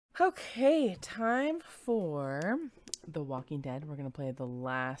Okay, time for The Walking Dead. We're gonna play the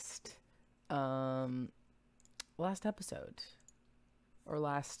last episode. Or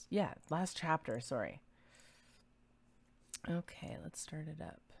last chapter, sorry. Okay, let's start it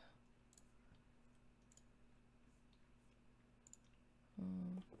up.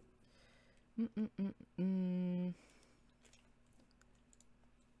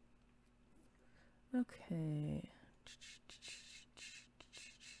 Okay.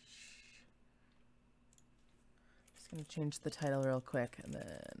 Just gonna change the title real quick and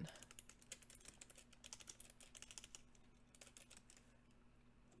then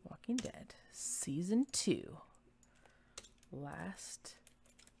Walking Dead Season 2. Last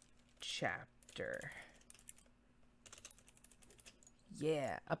chapter.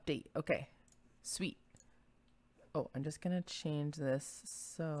 Yeah, update. Okay. Sweet. Oh, I'm just gonna change this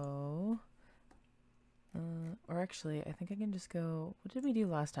so or actually, I think I can just go. What did we do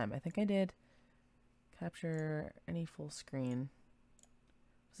last time? I think I did capture any full screen.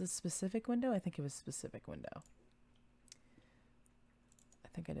 Was it specific window? I think it was specific window. I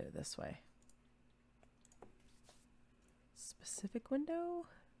think I did it this way. Specific window?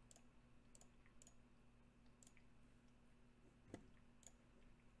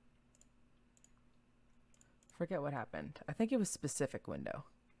 Forget what happened. I think it was specific window.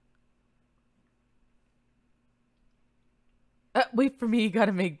 Wait for me, you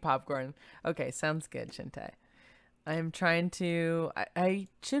gotta make popcorn. Okay, sounds good, Shintai. I'm trying to... I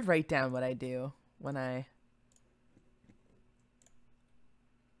should write down what I do when I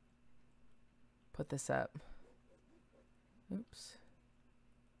put this up. Oops.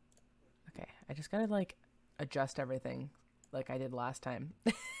 Okay, I just gotta, like, adjust everything like I did last time.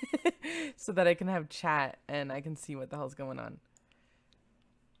 So that I can have chat and I can see what the hell's going on.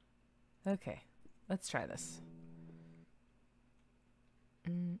 Okay, let's try this.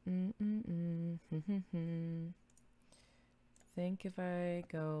 Think if I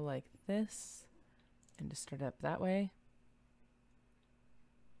go like this and just start up that way.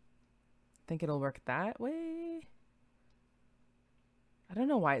 Think it'll work that way. I don't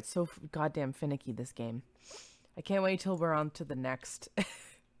know why it's so goddamn finicky, this game. I can't wait till we're on to the next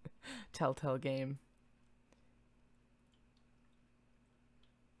Telltale game.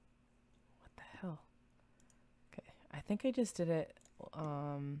 What the hell? Okay, I think I just did it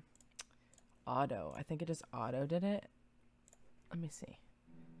auto. I think it just auto did it. Let me see.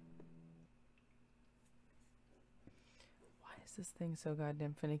 Why is this thing so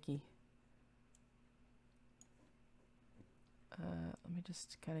goddamn finicky? Let me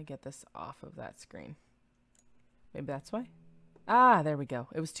just kind of get this off of that screen. Maybe that's why? Ah, there we go.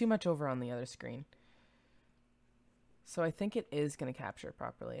 It was too much over on the other screen. So I think it is going to capture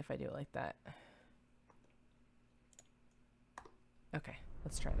properly if I do it like that. Okay,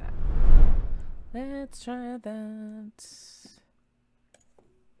 let's try that. Let's try that.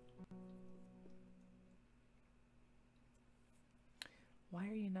 Why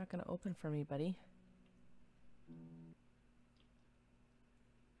are you not going to open for me, buddy?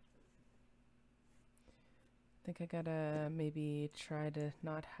 I think I gotta maybe try to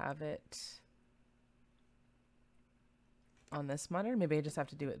not have it on this monitor. Maybe I just have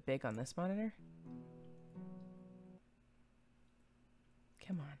to do it big on this monitor.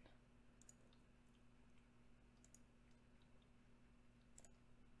 Come on.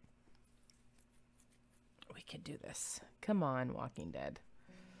 We can do this. Come on, Walking Dead.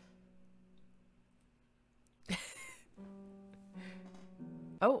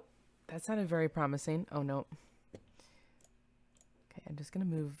 Oh, that sounded very promising. Oh, no. Okay, I'm just gonna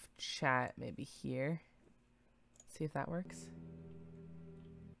move chat maybe here. See if that works.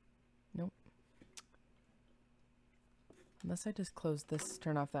 Nope. Unless I just close this,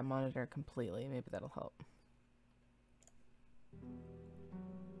 turn off that monitor completely, maybe that'll help.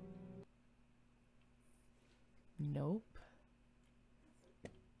 Nope.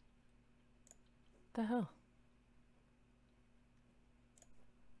 The hell?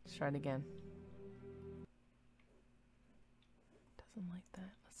 Let's try it again. Doesn't like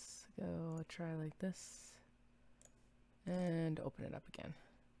that. Let's go try like this. And open it up again.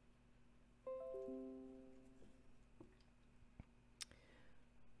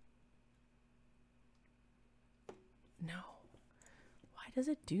 No. Why does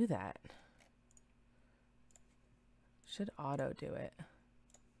it do that? Should auto do it.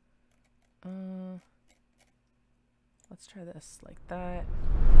 Let's try this like that.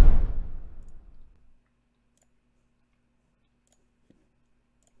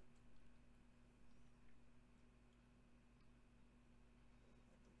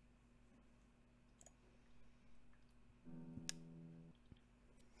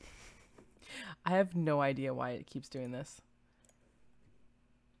 I have no idea why it keeps doing this.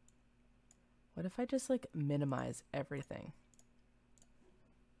 What if I just like minimize everything?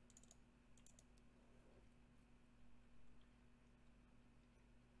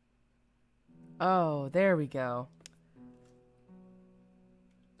 Oh, there we go.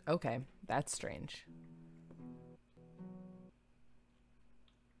 Okay, that's strange.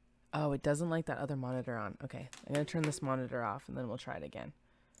 Oh, it doesn't like that other monitor on. Okay, I'm gonna turn this monitor off and then we'll try it again.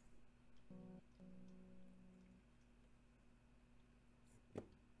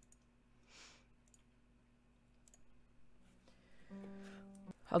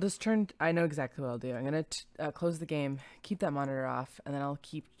 I'll just turn, I know exactly what I'll do. I'm gonna close the game, keep that monitor off, and then I'll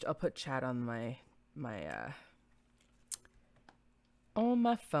put chat on my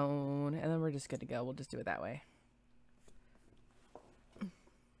phone, and then we're just good to go. We'll just do it that way.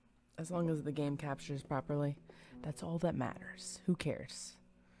 As long as the game captures properly, that's all that matters. Who cares?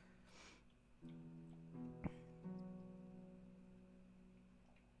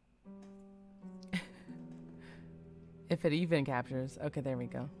 If it even captures. Okay, there we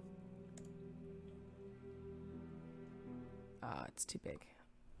go. Oh, it's too big.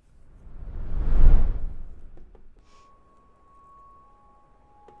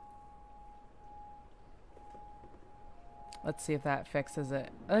 Let's see if that fixes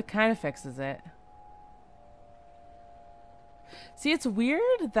it. It kind of fixes it. See, it's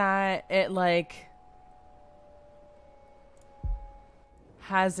weird that it like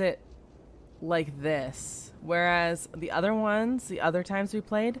has it like this, whereas the other ones, the other times we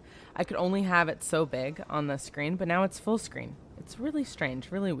played, I could only have it so big on the screen, but now it's full screen. It's really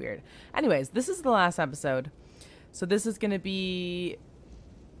strange, really weird. Anyways, this is the last episode, so this is gonna be,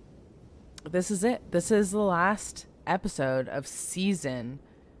 this is it. This is the last episode of season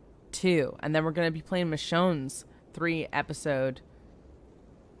 2, and then we're gonna be playing Michonne's 3-episode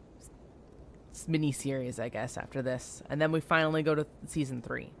mini series, I guess, after this, and then we finally go to season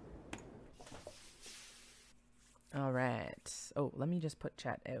 3. All right. Oh, let me just put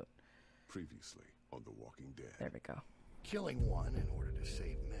chat out. Previously on The Walking Dead. There we go. Killing one in order to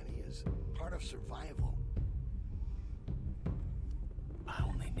save many is part of survival. I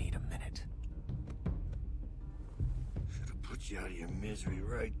only need a minute. Should have put you out of your misery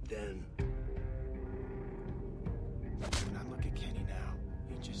right then. When I look at Kenny now,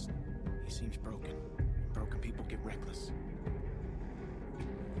 he seems broken. Broken people get reckless.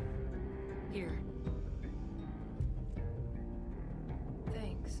 Here.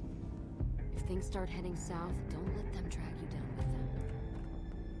 Thanks. If things start heading south, don't let them drag you down with them.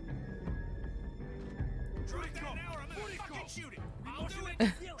 Drop that now or I'm gonna fucking shoot it! I'll do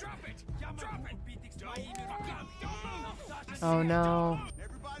it! Drop it! Drop it! Oh no.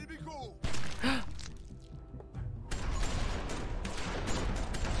 Everybody be cool.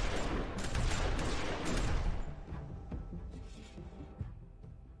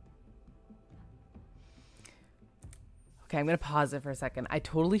 Okay, I'm going to pause it for a second. I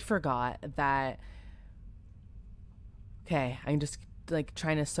totally forgot that... Okay, I'm just like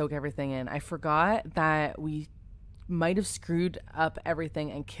trying to soak everything in. I forgot that we might have screwed up everything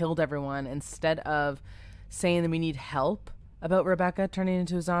and killed everyone. Instead of saying that we need help about Rebecca turning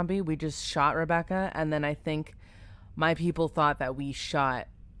into a zombie, we just shot Rebecca, and then I think my people thought that we shot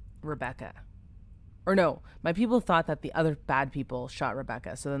Rebecca. Or no, my people thought that the other bad people shot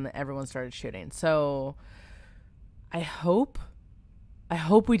Rebecca, so then everyone started shooting. So I hope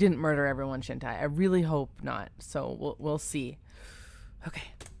we didn't murder everyone, Shintai. I really hope not. So we'll see. Okay,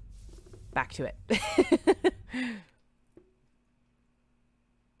 back to it.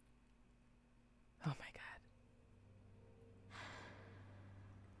 Oh my god.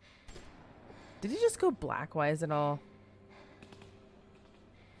 Did he just go black? Why is it all...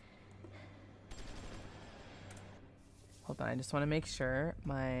 Hold on, I just want to make sure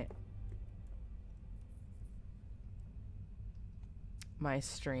my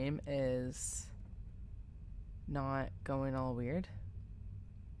stream is not going all weird.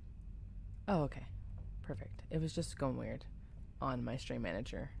 Oh, okay. Perfect. It was just going weird on my stream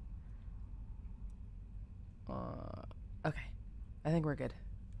manager. Okay. I think we're good.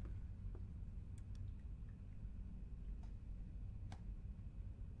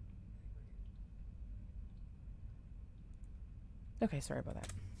 Okay, sorry about that.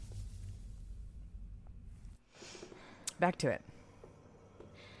 Back to it.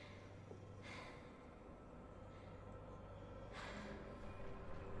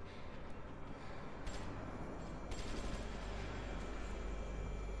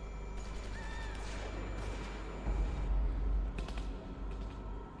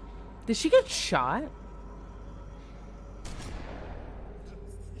 Did she get shot?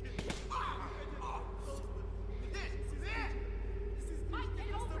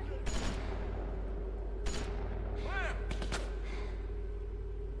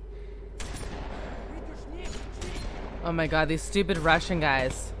 Oh my god, these stupid Russian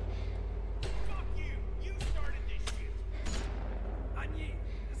guys. Fuck you! You started this shit! Они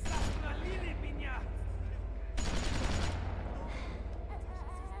застрелили меня!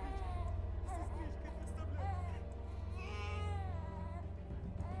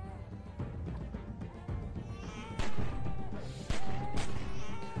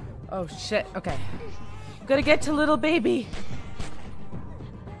 Oh shit, okay. Gotta get to little baby.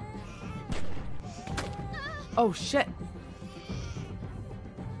 Oh shit.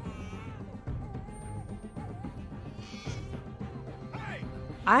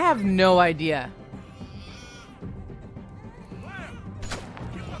 I have no idea.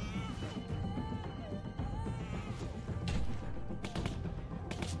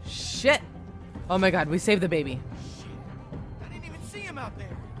 Shit. Oh my god, we saved the baby. I didn't even see him out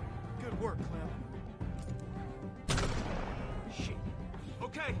there. Good work, Clem. Shit.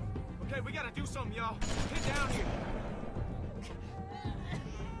 Okay, we gotta do something, y'all. Get down here.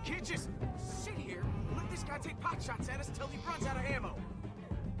 Can't just sit here and let this guy take pot shots at us until he runs out of ammo.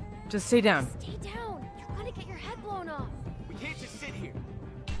 Just stay down. Stay down. You're gonna get your head blown off. We can't just sit here.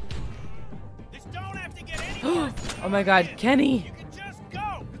 This don't have to get any worse. Oh my god, Kenny. You can just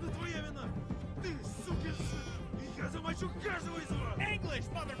go. English,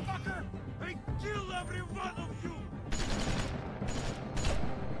 motherfucker. I kill every one of you.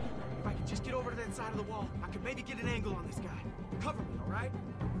 If I could just get over to that side of the wall, I could maybe get an angle on this guy. Cover me, all right?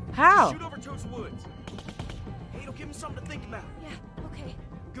 How? Shoot over towards the woods. Hey, it'll give him something to think about. Yeah, okay.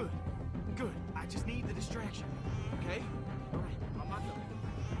 Good. I just need the distraction. Okay? All right, on my go.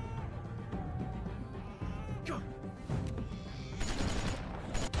 Go.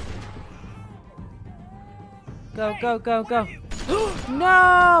 Go, go, go, go.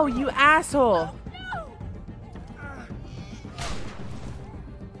 No, you asshole.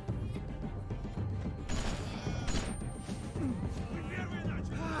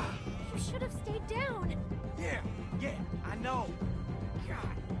 You should have stayed down. Yeah, I know.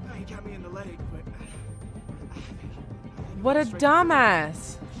 God, he got me in the leg, but... What a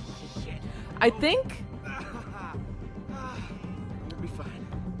dumbass. I think. You'll be fine.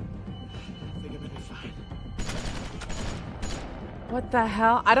 I think I'm gonna be fine. What the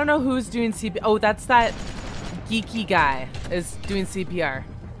hell? I don't know who's doing CPR. Oh, that's that geeky guy is doing CPR.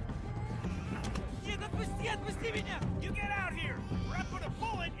 Отпусти меня! You get out here, or I put a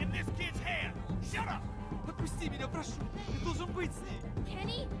bullet in this kid's hand. Shut up! Отпусти меня, прошу. Ты должен быть с ней.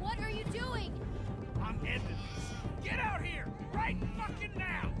 Kenny, what are you doing? I'm ending this. Get out here, right fucking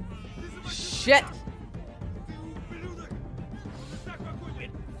now! Shit.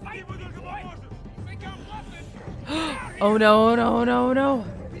 Fight me, boy! You think I'm bluffing? Oh no, oh no, oh no, oh no.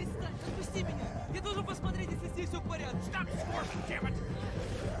 Перестань, отпусти меня. Я должен посмотреть, если здесь все в порядке. Stop squirming, damn it!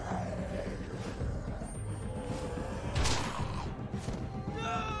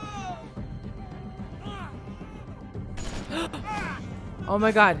 Oh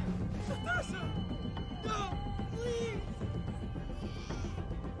my god.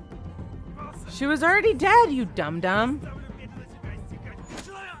 She was already dead, you dum-dum.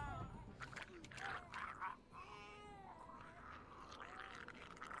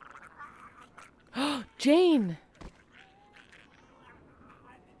 Jane.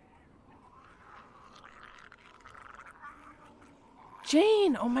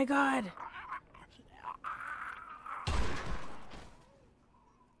 Jane, oh my god.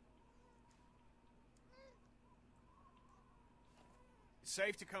 It's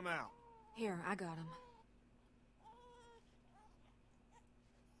safe to come out. Here, I got him.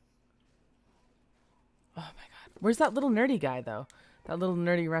 Oh my god. Where's that little nerdy guy, though? That little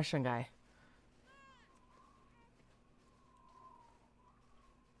nerdy Russian guy.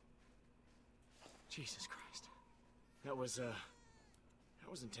 Jesus Christ. That was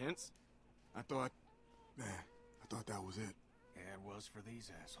intense. I thought that was it. Yeah, it was for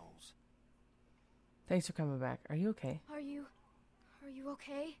these assholes. Thanks for coming back. Are you okay? Are you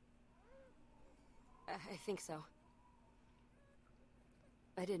okay? I think so.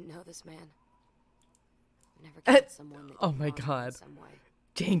 I didn't know this man. I've never killed someone that Oh didn't my want me in God. some way.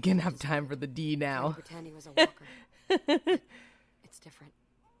 Jane can have time for the D Trying to now. pretend he was a walker. It's different.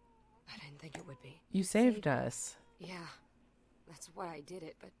 I didn't think it would be. You saved us. Yeah, that's why I did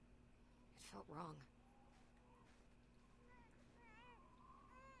it, but it felt wrong.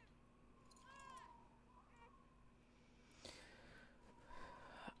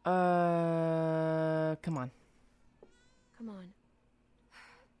 Come on. Come on.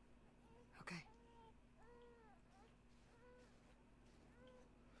 Okay.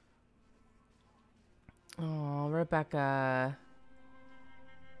 Oh, Rebecca.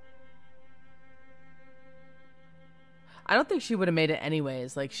 I don't think she would have made it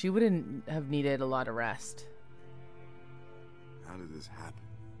anyways. Like, she wouldn't have needed a lot of rest. How did this happen?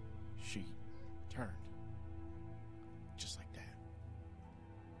 She turned. Just like that.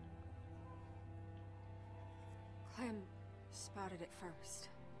 Clem spotted it first.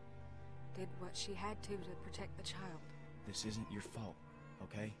 Did what she had to protect the child. This isn't your fault,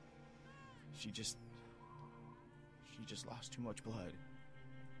 okay? She just lost too much blood.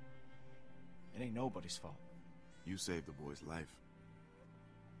 It ain't nobody's fault. You saved the boy's life.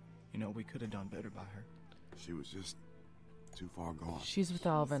 You know, we could have done better by her. She was just too far gone. She's with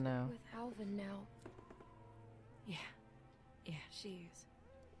Alvin now. With Alvin now. Yeah, she is.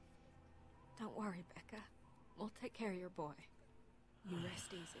 Don't worry, Becca. We'll take care of your boy. You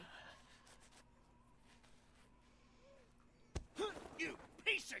rest easy. You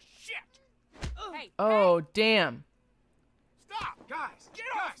piece of shit! Hey, Oh, damn. Stop! Guys! Get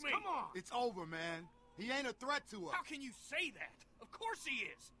off me! Come on! It's over, man. He ain't a threat to us. How can you say that? Of course he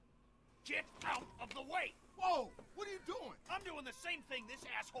is! Get out of the way! Whoa! What are you doing? I'm doing the same thing this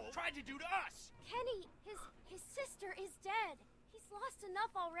asshole tried to do to us! Kenny, his sister is dead. He's lost enough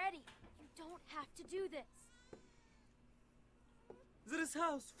already. You don't have to do this. There is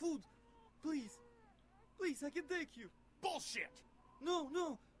house, food. Please. Please, I can take you. Bullshit!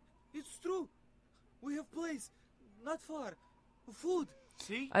 No. It's true. We have place. Not far. Food.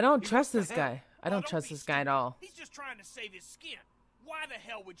 See? I don't He trust wants this to help. guy. I don't trust be this guy at stupid. all. He's just trying to save his skin. Why the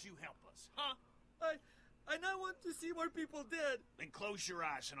hell would you help us, huh? I now want to see more people dead. Then close your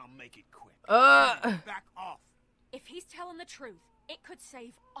eyes and I'll make it quick. Back off. if he's telling the truth, it could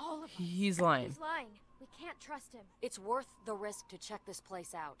save all of us. He's lying. He's lying. We can't trust him. It's worth the risk to check this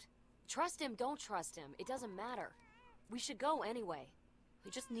place out. Trust him, don't trust him. It doesn't matter. We should go anyway.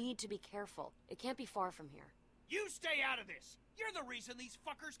 We just need to be careful. It can't be far from here. You stay out of this. You're the reason these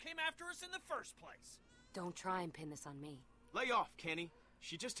fuckers came after us in the first place. Don't try and pin this on me. Lay off, Kenny.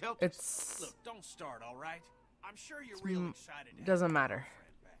 She just helped us. It's Look, don't start, all right? I'm sure you're real excited to have doesn't your matter.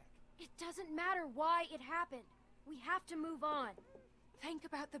 girlfriend back. It doesn't matter why it happened. We have to move on. Think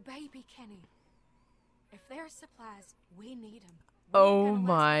about the baby, Kenny. If there's supplies, we need them. Oh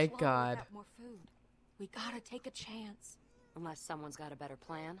my God. More food. We gotta take a chance. Unless someone's got a better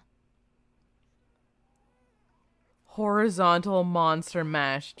plan. Horizontal monster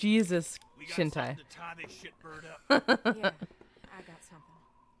mash. Jesus, We got Shintai. something to tie this shit bird up. Yeah, I got something.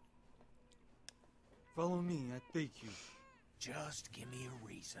 Follow me, I take you. Just give me a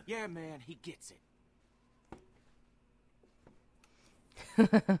reason. Yeah, man, he gets it.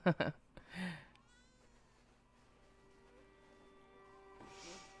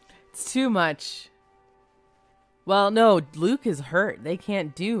 It's too much. Well, no, Luke is hurt. They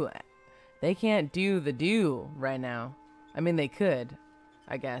can't do the do right now. I mean, they could,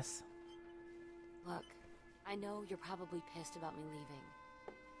 I guess. Look, I know you're probably pissed about me leaving.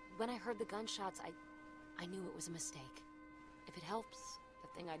 When I heard the gunshots, I knew it was a mistake. If it helps, the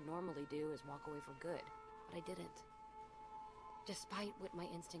thing I'd normally do is walk away for good. But I didn't. Despite what my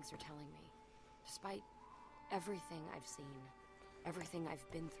instincts are telling me. Despite everything I've seen. Everything I've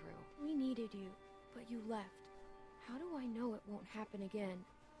been through. We needed you, but you left. How do I know it won't happen again?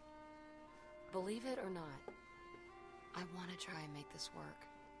 Believe it or not, I want to try and make this work.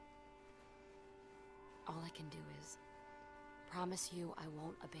 All I can do is promise you I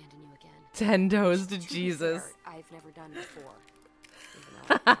won't abandon you again. 10 toes to be Jesus. fair, I've never done before. Even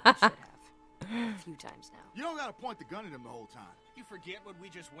though I probably should have. A few times now. You don't gotta point the gun at him the whole time. You forget what we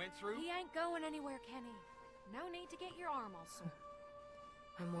just went through? He ain't going anywhere, Kenny. No need to get your arm all sore.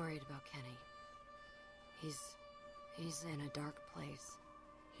 I'm worried about Kenny. He's in a dark place.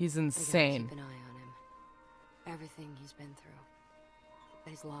 He's We gotta insane. keep an eye on him. Everything he's been through. That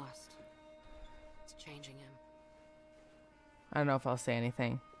he's lost. It's changing him. I don't know if I'll say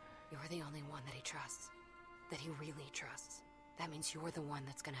anything. You're the only one that he trusts. That he really trusts. That means you're the one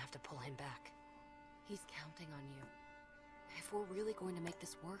that's gonna have to pull him back. He's counting on you. If we're really going to make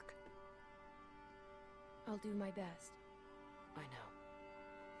this work, I'll do my best. I know.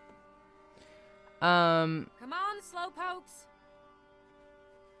 Come on, slowpokes.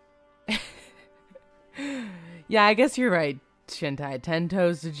 Yeah, I guess you're right, Shintai. 10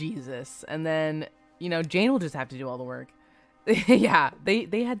 toes to Jesus. And then, you know, Jane will just have to do all the work. Yeah,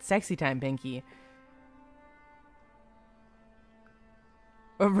 they had sexy time, Pinky.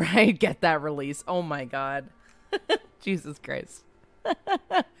 Right, get that release. Oh my God. Jesus Christ.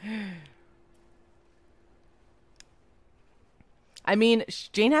 I mean,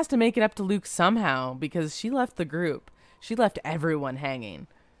 Jane has to make it up to Luke somehow because she left the group. She left everyone hanging.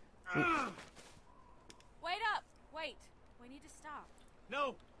 Wait up. Wait. We need to stop.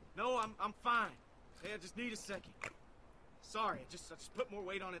 No, I'm fine. Hey, I just need a second. Sorry, I just put more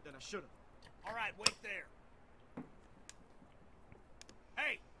weight on it than I should have. All right, wait there.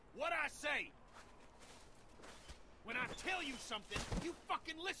 Hey, what I say? When I tell you something, you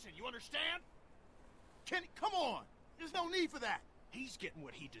fucking listen, you understand? Kenny, come on! There's no need for that! He's getting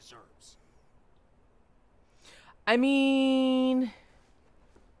what he deserves. I mean...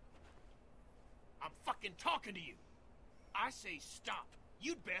 I'm fucking talking to you. I say stop.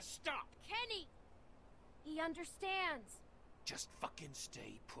 You'd best stop. Kenny! He understands. Just fucking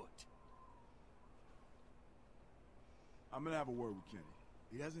stay put. I'm gonna have a word with Kenny.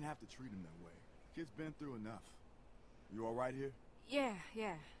 He doesn't have to treat him that way. Kid's been through enough. You alright here? Yeah.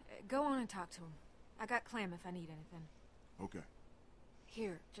 Go on and talk to him. I got Clem if I need anything. Okay.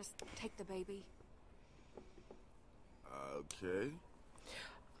 Here, just take the baby. Okay.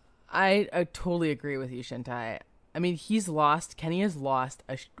 I totally agree with you, Shintai. I mean, Kenny has lost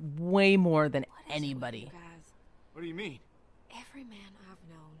way more than What is it with anybody. you guys? What do you mean? Every man I've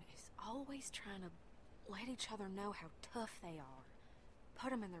known is always trying to let each other know how tough they are. Put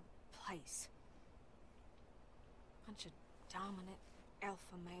them in their place. Bunch of dominant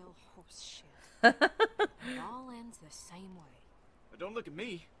alpha male horse shit. It all ends the same way. But don't look at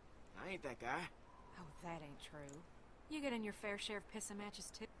me. I ain't that guy. Oh, that ain't true. You get in your fair share of pissing matches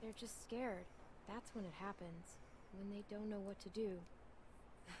too. They're just scared. That's when it happens. When they don't know what to do.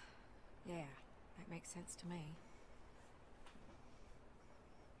 Yeah, that makes sense to me.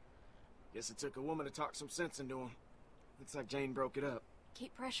 Guess it took a woman to talk some sense into him. Looks like Jane broke it up.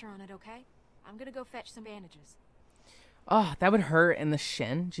 Keep pressure on it, okay? I'm gonna go fetch some bandages. Oh, that would hurt in the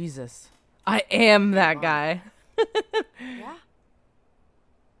shin. Jesus. I am that guy. Yeah?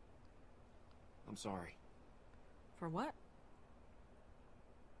 I'm sorry. For what?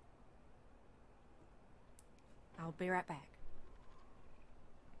 I'll be right back.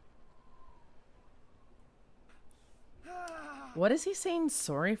 What is he saying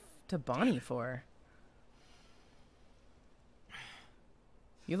sorry to Bonnie for?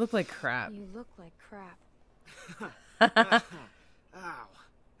 You look like crap. You look like crap. Ow.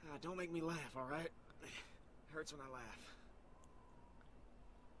 Don't make me laugh, all right? It hurts when I laugh.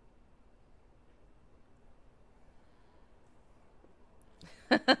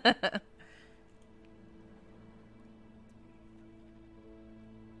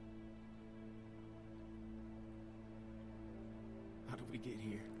 How did we get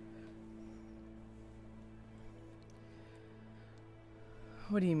here?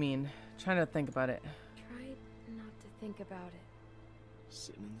 What do you mean? Trying to think about it. Try not to think about it.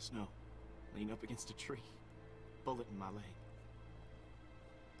 Sitting in the snow, leaning up against a tree, bullet in my leg.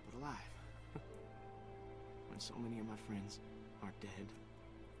 But alive. When so many of my friends are dead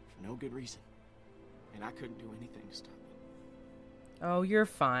for no good reason. And I couldn't do anything to stop it. Oh, you're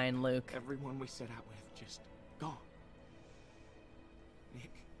fine, Luke. Everyone we set out with just gone.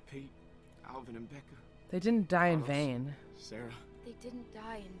 Nick, Pete, Alvin, and Becca. They didn't die in Carlos, vain. Sarah. They didn't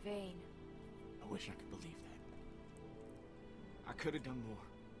die in vain. I wish I could believe that. I could have done more,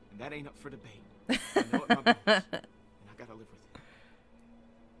 and that ain't up for debate. I know it in my bones, and I gotta live with it.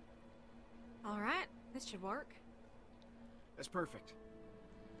 All right, this should work. That's perfect.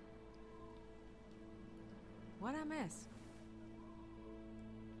 What'd I miss?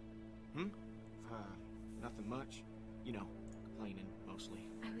 Nothing much. You know, complaining, mostly.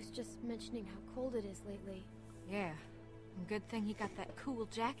 I was just mentioning how cold it is lately. Yeah. Good thing you got that cool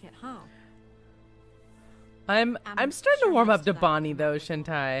jacket, huh? I'm starting to warm up to next Bonnie time though, I'll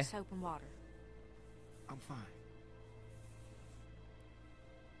Shintai. Soap and water. I'm fine.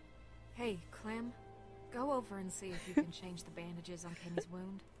 Hey, Clem, go over and see if you can change the bandages on Kenny's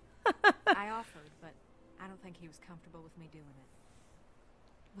wound. I offered, but I don't think he was comfortable with me doing it.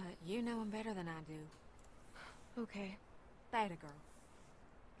 But you know him better than I do. Okay. That a girl.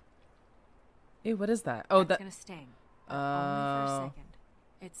 Ew, what is that? Oh, That's that. gonna sting. But only for a Oh. second.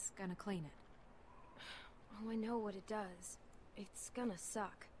 It's gonna clean it. Oh, I know what it does. It's gonna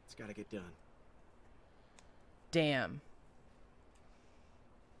suck. It's gotta get done. Damn.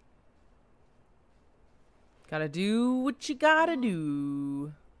 Gotta do what you gotta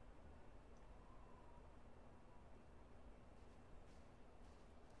do.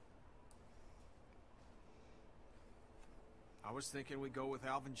 I was thinking we'd go with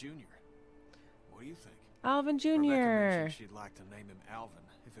Alvin Jr. What do you think? Alvin Rebecca Jr. mentioned she'd like to name him Alvin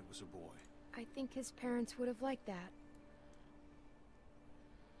if it was a boy. I think his parents would have liked that.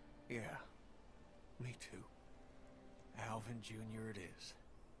 Yeah, me too. Alvin Jr. it is.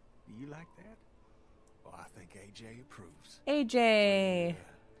 Do you like that? Well, I think AJ approves. AJ.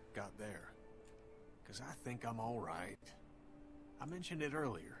 Got there. Because I think I'm all right. I mentioned it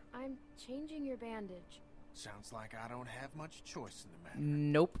earlier. I'm changing your bandage. Sounds like I don't have much choice in the matter.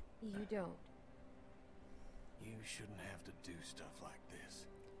 Nope. You don't. You shouldn't have to do stuff like this.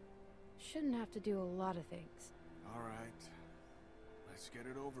 Shouldn't have to do a lot of things. All right. Let's get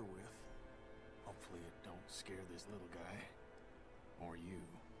it over with. Hopefully it don't scare this little guy. Or you.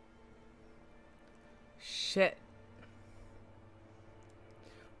 Shit.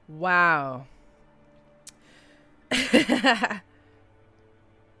 Wow.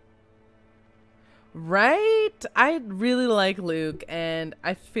 Right? I really like Luke, and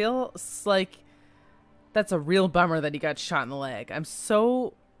I feel like that's a real bummer that he got shot in the leg. I'm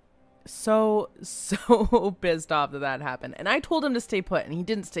so pissed off that that happened. And I told him to stay put, and he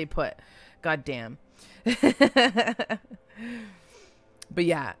didn't stay put. God damn. But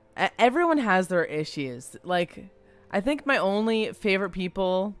yeah, everyone has their issues. Like, I think my only favorite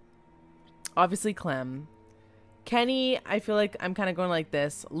people, obviously Clem. Kenny, I feel like I'm kind of going like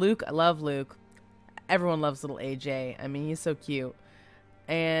this. Luke, I love Luke. Everyone loves little AJ. I mean, he's so cute.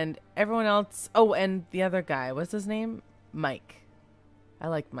 And everyone else, oh, and the other guy, what's his name? Mike. I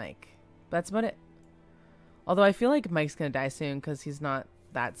like Mike. That's about it. Although I feel like Mike's gonna die soon because he's not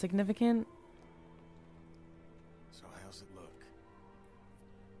that significant. So how's it look?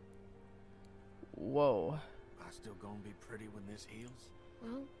 Whoa. I still gonna be pretty when this heals?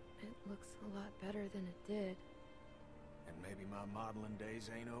 Well, it looks a lot better than it did. And maybe my modeling days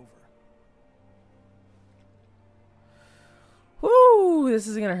ain't over. Woo! This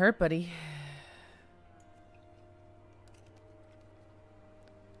is gonna hurt, buddy.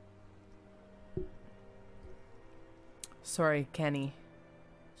 Sorry, Kenny.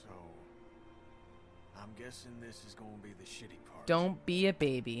 So, I'm guessing this is gonna be the shitty part. Don't be a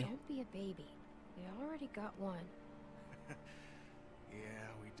baby. Don't be a baby. We already got one. Yeah,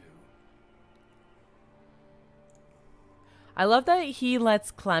 we do. I love that he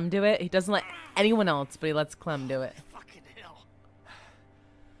lets Clem do it. He doesn't let anyone else, but he lets Clem do it. Fucking hell.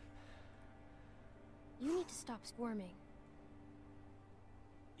 You need to stop squirming.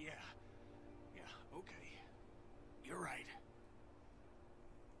 Yeah, okay. You're right.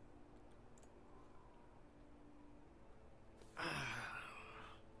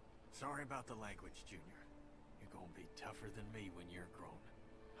 Sorry about the language, Junior. You're gonna be tougher than me when you're grown.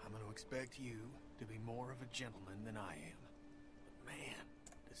 I'm gonna expect you to be more of a gentleman than I am. But man,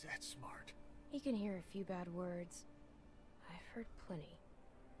 is that smart. He can hear a few bad words. I've heard plenty.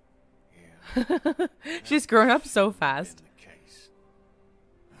 Yeah. She's grown up so fast. Been the case.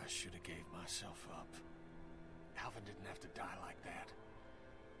 I should have gave myself up. Alvin didn't have to die like that.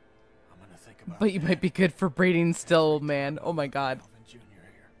 I'm gonna think about But you might be good for breeding still, old man. Oh my god. Alvin Jr.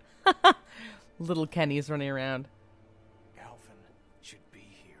 here. Little Kenny's running around. Alvin should be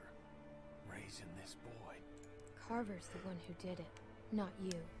here, raising this boy. Carver's the one who did it, not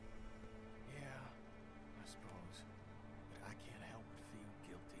you. Yeah, I suppose. But I can't help but feel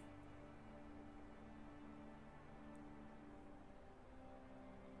guilty.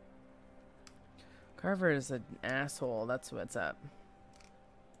 Carver is an asshole. That's what's up.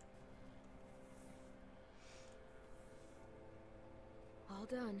 All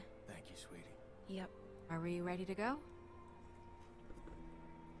done. Thank you, sweetie. Yep. Are we ready to go?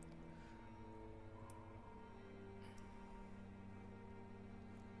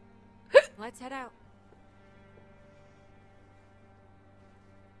 Let's head out.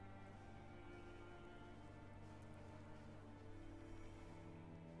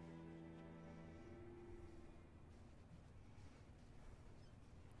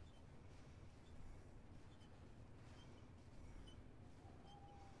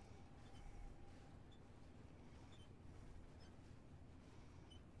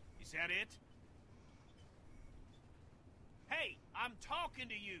 Is that it? Hey, I'm talking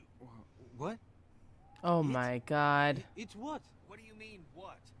to you. What? Oh my god. It's what? What do you mean,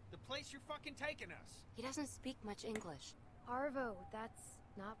 what? The place you're fucking taking us. He doesn't speak much English. Arvo, that's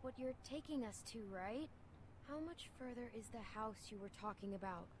not what you're taking us to, right? How much further is the house you were talking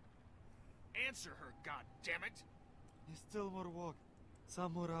about? Answer her, goddammit. There's still more walk.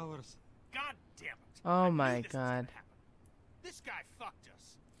 Some more hours. God damn it. Oh I knew my this was gonna god. happen. This guy fucked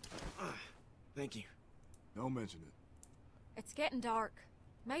us. Thank you. Don't mention it. It's getting dark.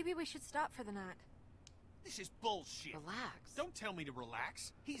 Maybe we should stop for the night. This is bullshit. Relax. Don't tell me to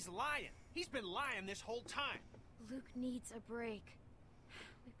relax. He's lying. He's been lying this whole time. Luke needs a break.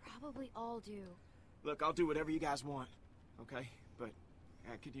 We probably all do. Look, I'll do whatever you guys want, okay? But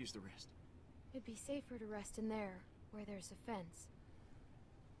I could use the rest. It'd be safer to rest in there, where there's a fence.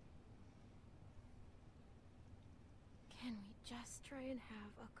 Can we just try and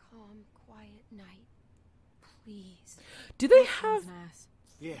have a calm, quiet night? Please. Do they have Sounds nice.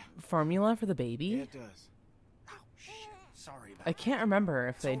 Yeah, formula for the baby? yeah, it does. shit. Sorry about I can't remember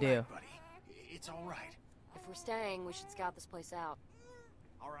if It's they all do. right, buddy. It's all right. If we're staying, we should scout this place out.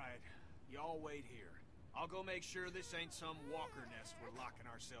 All right, y'all wait here. I'll go make sure this ain't some walker nest we're locking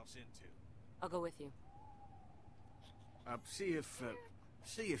ourselves into. I'll go with you. See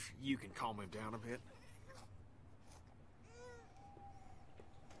if you can calm him down a bit.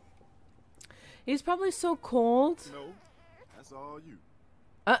 He's probably so cold. No, that's all you.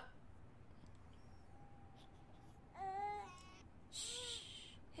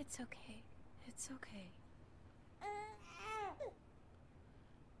 Shh. It's okay. It's okay.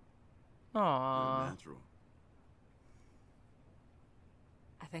 Aww. You're natural.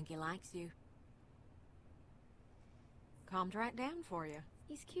 I think he likes you. Calmed right down for you.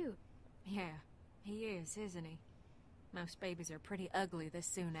 He's cute. Yeah, he is, isn't he? Most babies are pretty ugly this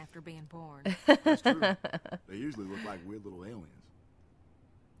soon after being born. That's true. They usually look like weird little aliens.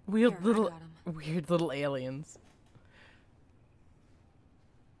 Weird Here, I little, got 'em. weird little aliens.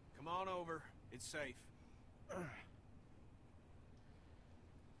 Come on over. It's safe.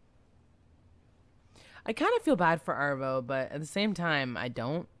 I kind of feel bad for Arvo, but at the same time, I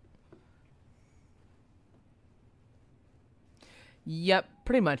don't. Yep,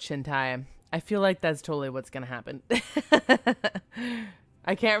 pretty much, Shintai. I feel like that's totally what's gonna happen.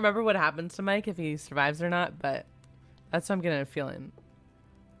 I can't remember what happens to Mike, if he survives or not, but that's what I'm getting a feeling.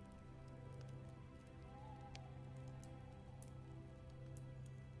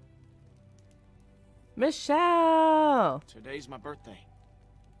 Michelle! Today's my birthday.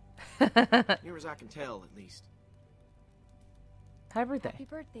 Near as I can tell, at least. Happy birthday. Happy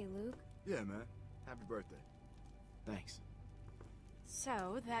birthday, Luke. Yeah, man. Happy birthday. Thanks.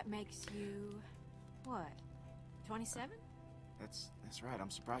 So, that makes you... what? 27? That's right. I'm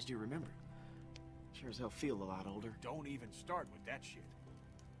surprised you remember. Sure as hell feel a lot older. Don't even start with that shit.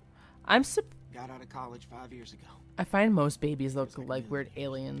 Got out of college 5 years ago. I find most babies look like weird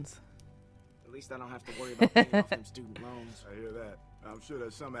aliens. At least I don't have to worry about paying off them student loans. I hear that. I'm sure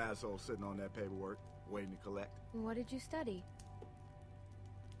there's some asshole sitting on that paperwork, waiting to collect. What did you study?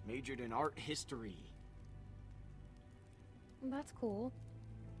 Majored in art history. That's cool.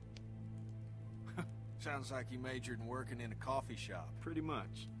 Sounds like you majored in working in a coffee shop. Pretty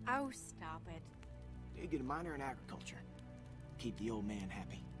much. Oh, stop it. Did get a minor in agriculture. Keep the old man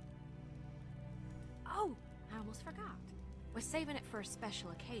happy. Oh, I almost forgot. Was saving it for a special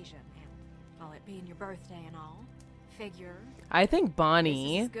occasion, and all it being your birthday and all. Figure. I think This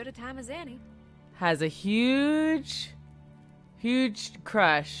Bonnie is as good a time as any. has a huge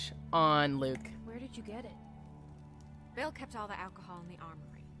crush on Luke. Where did you get it? Bill kept all the alcohol in the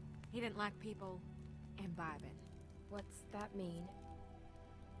armory. He didn't like people imbibing. What's that mean?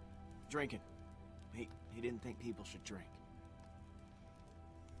 Drinking. He didn't think people should drink.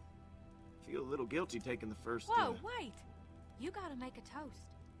 Feel a little guilty taking the first... Whoa, wait! You gotta make a toast.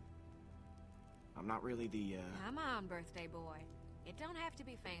 I'm not really the, Come on, birthday boy. It don't have to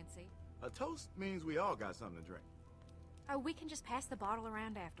be fancy. A toast means we all got something to drink. Oh, we can just pass the bottle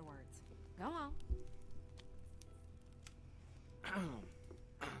around afterwards. Go on.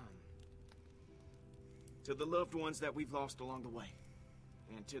 To the loved ones that we've lost along the way.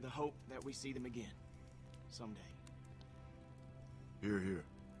 And to the hope that we see them again. Someday. Here, here.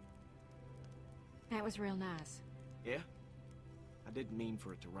 That was real nice. Yeah? I didn't mean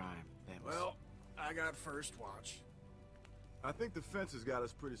for it to rhyme. That was... Well, I got first watch. I think the fence has got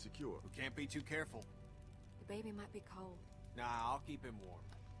us pretty secure. We can't be too careful. The baby might be cold. Nah, I'll keep him warm.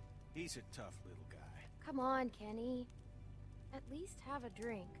 He's a tough little guy. Come on, Kenny. At least have a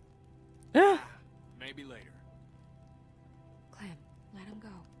drink. Maybe later. Clem, let him go.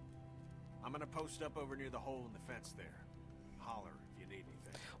 I'm gonna post up over near the hole in the fence there. Holler if you need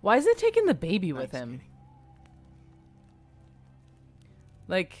anything. Why is it taking the baby with Thanks, him? Kitty.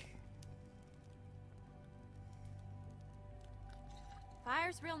 Like,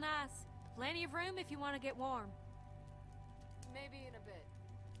 Fire's real nice. Plenty of room if you want to get warm. Maybe in a bit.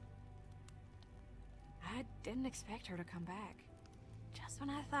 I didn't expect her to come back. Just when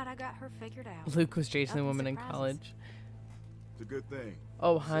I thought I got her figured out. Luke was chasing a Nothing woman in surprises. college. It's a good thing.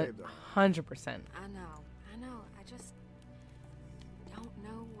 Oh, Saved her. 100%. I know. I just don't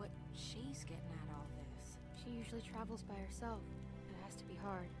know what she's getting at all this. She usually travels by herself. It has to be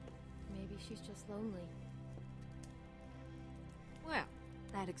hard. Maybe she's just lonely. Well,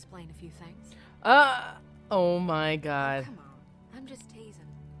 that'd explain a few things. Oh my god. Come on. I'm just teasing.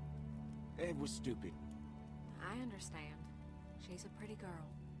 It was stupid. I understand. She's a pretty girl.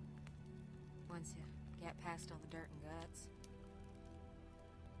 Once you get past all the dirt and guts.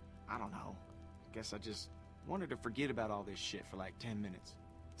 I don't know. Guess I just wanted to forget about all this shit for like 10 minutes.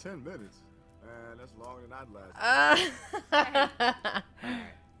 10 minutes? Man, that's longer than I'd last. Alright,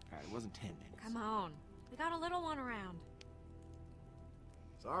 it wasn't 10 minutes. Come on. We got a little one around.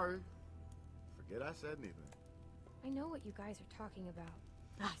 Sorry. Forget I said anything. I know what you guys are talking about.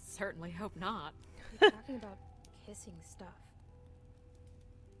 I certainly hope not. You're talking about kissing stuff.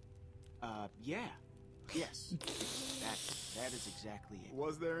 Yeah. Yes. That is exactly it.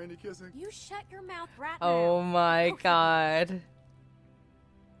 Was there any kissing? You shut your mouth right now. Oh my god.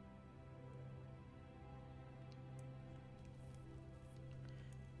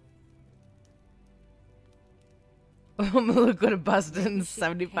 Look what it busted in Maybe she came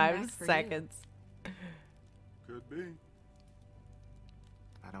 75 back for you. seconds. Could be.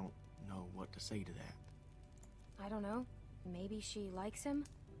 I don't know what to say to that. I don't know. Maybe she likes him?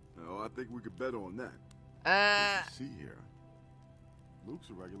 No, I think we could bet on that. See here.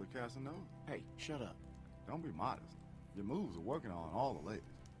 Luke's a regular Casanova. Hey, shut up. Don't be modest. Your moves are working on all the ladies.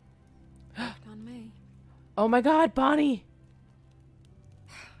 Worked on me. Oh my god, Bonnie.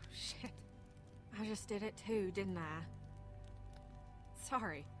 Shit. I just did it too, didn't I?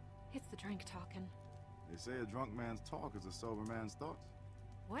 Sorry. It's the drink talking. They say a drunk man's talk is a sober man's thoughts.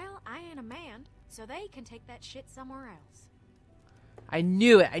 Well, I ain't a man, so they can take that shit somewhere else. I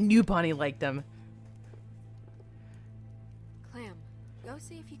knew it. I knew Bonnie liked him. Clem, go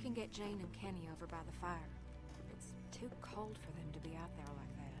see if you can get Jane and Kenny over by the fire. It's too cold for them to be out there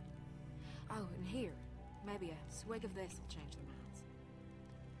like that. Oh, and here, maybe a swig of this will change their minds.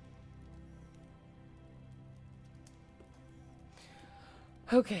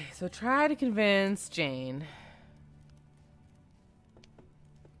 Okay, so try to convince Jane.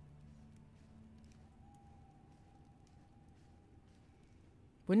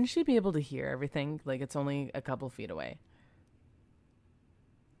 Wouldn't she be able to hear everything? Like, it's only a couple feet away.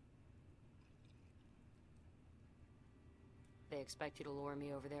 They expect you to lure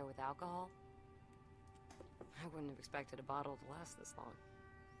me over there with alcohol? I wouldn't have expected a bottle to last this long.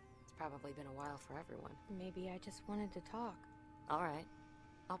 It's probably been a while for everyone. Maybe I just wanted to talk. All right.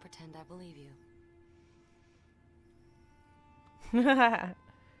 I'll pretend I believe you.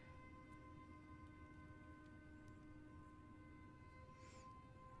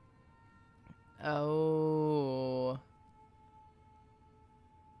 Oh.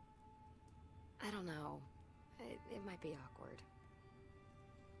 I don't know. It might be awkward.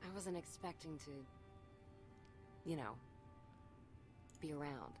 I wasn't expecting to, you know, be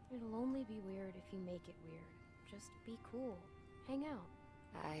around. It'll only be weird if you make it weird. Just be cool. Hang out.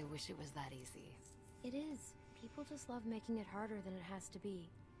 I wish it was that easy. It is. People just love making it harder than it has to be.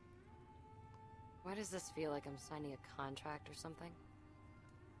 Why does this feel like I'm signing a contract or something?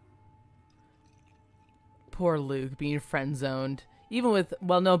 Poor Luke being friend zoned. Even with,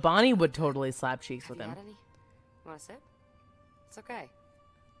 well, no, Bonnie would totally slap cheeks with Have him. you had any? Want to sip? It's okay.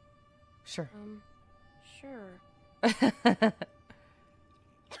 Sure. Sure. You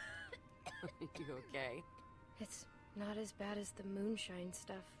okay? It's not as bad as the moonshine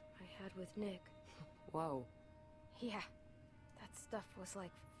stuff I had with Nick. Whoa. Yeah, that stuff was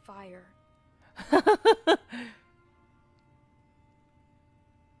like fire.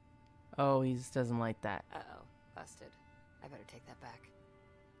 Oh, he just doesn't like that. Uh-oh. Busted. I better take that back.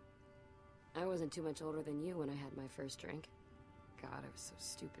 I wasn't too much older than you when I had my first drink. God, I was so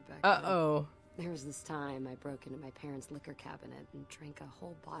stupid back then. Uh-oh. There was this time I broke into my parents' liquor cabinet and drank a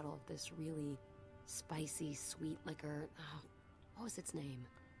whole bottle of this really spicy, sweet liquor. Oh, what was its name?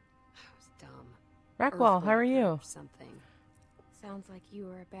 I was dumb. Rackwell, Earth how are liquor you? or something. Sounds like you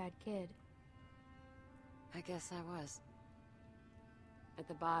were a bad kid. I guess I was. At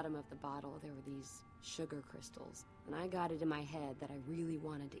the bottom of the bottle, there were these sugar crystals, and I got it in my head that I really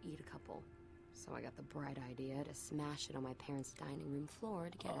wanted to eat a couple. So I got the bright idea to smash it on my parents' dining room floor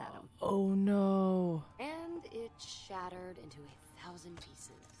to get at them. Oh, no. And it shattered into 1,000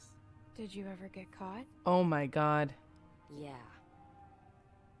 pieces. Did you ever get caught? Oh, my God. Yeah.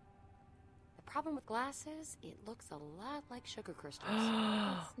 The problem with glass is it looks a lot like sugar crystals.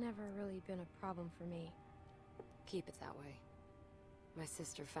 That's never really been a problem for me. Keep it that way. My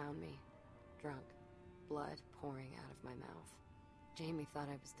sister found me, drunk, blood pouring out of my mouth. Jamie thought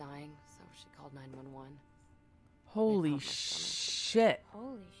I was dying, so she called 911. Holy shit.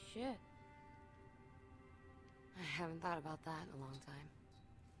 Holy shit. I haven't thought about that in a long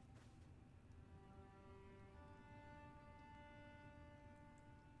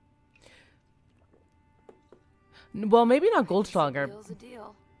time. Well, maybe not Goldschlager. Deal's a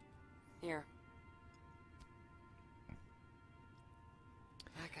deal. Here.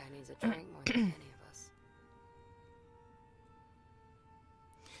 That guy needs a drink more than any of us.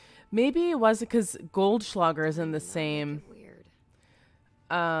 Maybe it wasn't because Goldschlager is in the Now make same. it weird.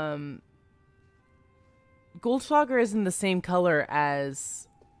 Goldschlager isn't the same color as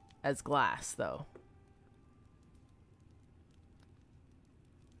glass, though.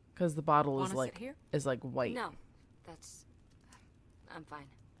 Because the bottle Wanna sit here? is like white. No, that's... I'm fine.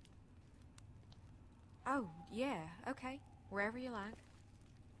 Oh, yeah, okay. Wherever you like.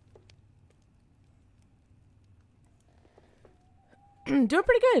 Doing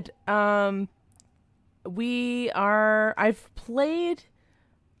pretty good. I've played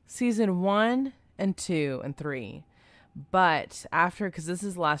season 1 and 2 and 3, but because this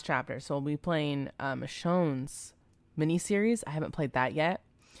is the last chapter, so we'll be playing Michonne's miniseries. I haven't played that yet,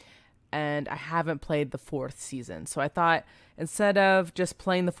 and I haven't played the 4th season. So I thought instead of just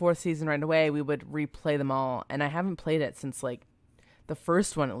playing the 4th season right away, we would replay them all. And I haven't played it since like the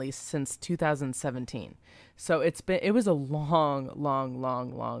first one, at least since 2017. So it was a long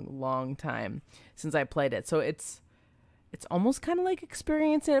time since I played it. So it's almost kind of like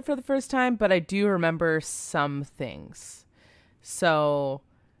experiencing it for the first time, but I do remember some things. So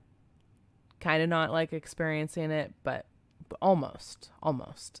kind of not like experiencing it, but almost.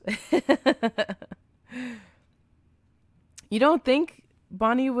 You don't think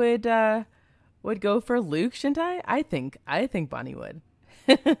Bonnie would go for Luke, Shintai? I think Bonnie would.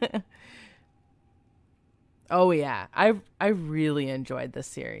 Oh yeah, I really enjoyed this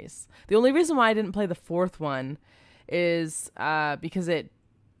series. The only reason why I didn't play the 4th one is because it,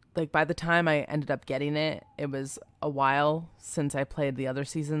 like, by the time I ended up getting it, it was a while since I played the other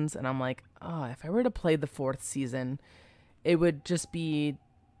seasons, and I'm like, oh, if I were to play the 4th season, it would just be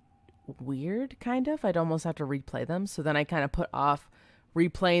weird, kind of. I'd almost have to replay them. So then I kind of put off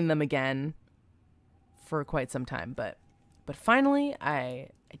replaying them again for quite some time. But finally, I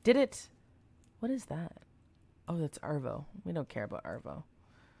did it. What is that? Oh, that's Arvo. We don't care about Arvo.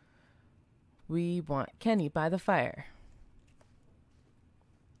 We want Kenny by the fire.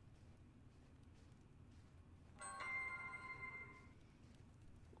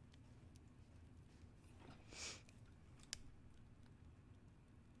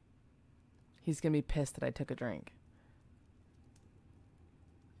 He's going to be pissed that I took a drink.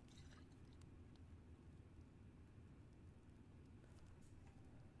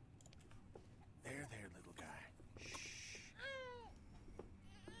 There, little guy. Shh.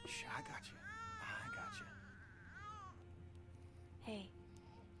 Shh, I got you. Hey.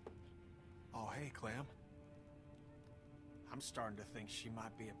 Oh, hey, Clem. I'm starting to think she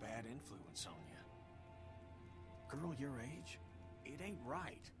might be a bad influence on you. Girl your age, it ain't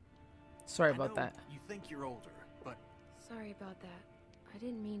right. Sorry I about know that. You think you're older, but Sorry about that. I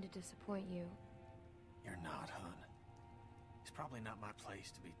didn't mean to disappoint you. you're not, hun. It's probably not my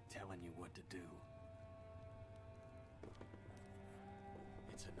place to be telling you what to do.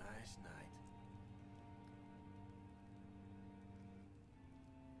 It's a nice night.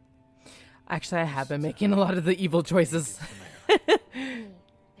 Actually, I have been making a lot of the evil choices. Hey,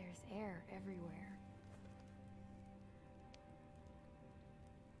 there's air everywhere.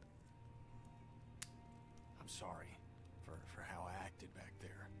 I'm sorry for how I acted back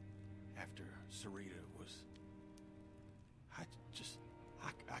there after Sarita was...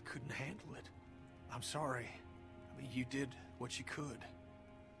 I couldn't handle it. I'm sorry. I mean, you did what you could.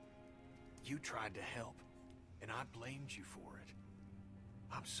 You tried to help, and I blamed you for it.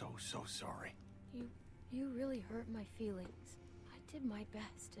 I'm so sorry. You really hurt my feelings. I did my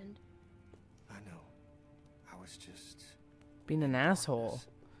best, and... I know. I was just... Being an asshole.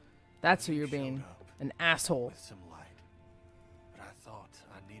 That's who you're being. An asshole. With some light. But I thought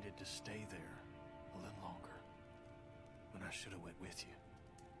I needed to stay there a little longer. When I should have went with you.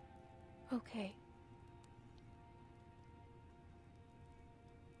 Okay.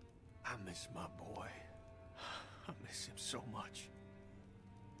 I miss my boy. I miss him so much.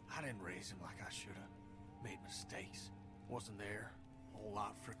 I didn't raise him like I should have. Made mistakes. Wasn't there a whole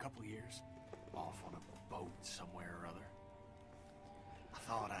lot for a couple years. Off on a boat somewhere or other. I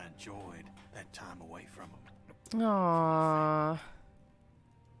thought I enjoyed that time away from him. Aww.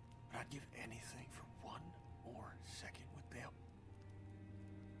 But I'd give anything for one more second with them.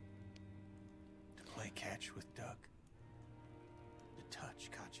 To play catch with Duck. To touch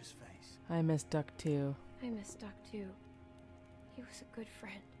Katja's face. I miss Duck too. I miss Duck too. He was a good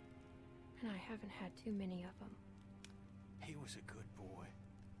friend, and I haven't had too many of them. He was a good boy.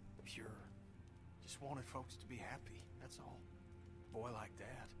 Pure. Just wanted folks to be happy, that's all. A boy like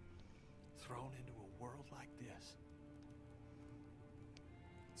that. Thrown into a world like this.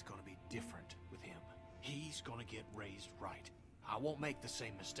 It's gonna be different with him. He's gonna get raised right. I won't make the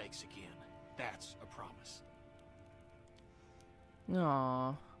same mistakes again. That's a promise.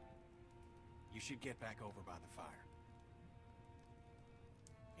 Aww. You should get back over by the fire.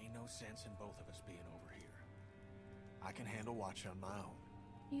 Ain't no sense in both of us being over here. I can handle watch on my own.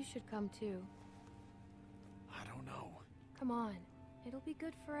 You should come too. I don't know. Come on. It'll be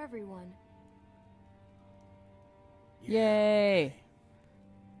good for everyone. Yay! Okay.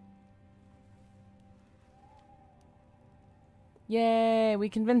 Yay! We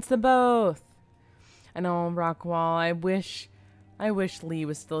convinced them both. I know, Rockwall. I wish Lee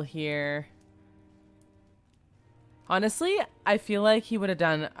was still here. Honestly, I feel like he would have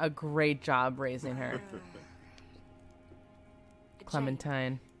done a great job raising her.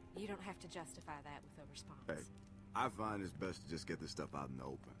 Clementine. You don't have to justify that with a response. Hey, I find it's best to just get this stuff out in the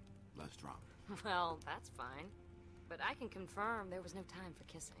open. Less drama. Well, that's fine. But I can confirm there was no time for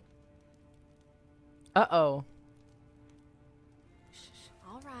kissing. Uh-oh. Shh.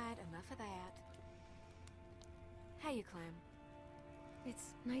 All right, enough of that. Hey, Clem.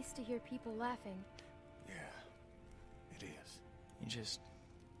 It's nice to hear people laughing. Yeah, it is. You just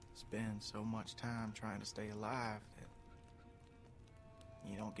spend so much time trying to stay alive that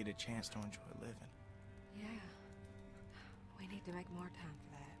you don't get a chance to enjoy living. Yeah. We need to make more time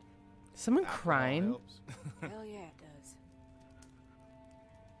for that. Someone Alcohol crying? helps. Hell yeah, it does.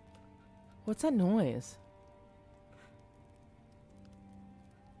 What's that noise?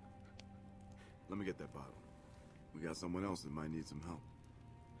 Let me get that bottle. We got someone else that might need some help.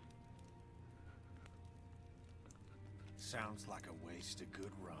 Sounds like a waste of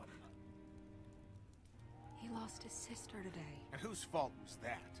good rum. He lost his sister today. And whose fault was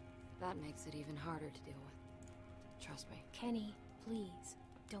that? That makes it even harder to deal with. Trust me. Kenny, please.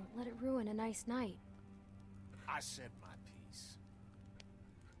 Don't let it ruin a nice night. I said my piece.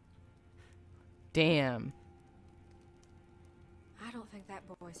 Damn. I don't think that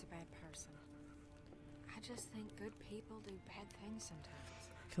boy's a bad person. I just think good people do bad things sometimes.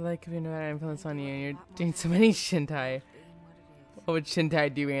 I feel like if you're not influence on you and you're doing so many Shintai. Being What would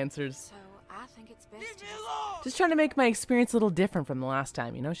Shintai do answers? So I think it's best to Just trying to make my experience a little different from the last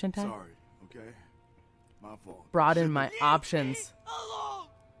time, you know, Shintai? Sorry, okay? My fault. Broaden my options.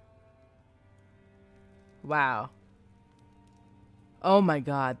 Wow. Oh my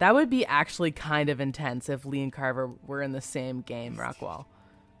god. That would be actually kind of intense if Lee and Carver were in the same game, Rockwall.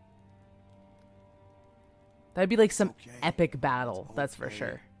 That'd be like some epic battle, that's for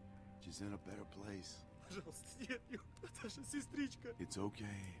sure. She's in a better place. It's okay.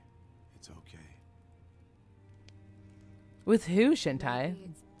 It's okay. With who, Shintai? Maybe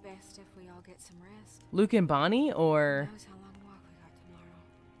it's best if we all get some rest. Luke and Bonnie, or Who knows how long a walk we got tomorrow?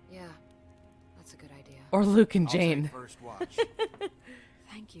 Yeah, that's a good idea. or Luke and I'll Jane? take first watch.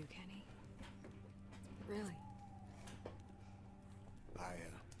 Thank you, Kenny. Really.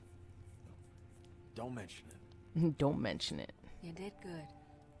 Don't mention it. Don't mention it. You did good.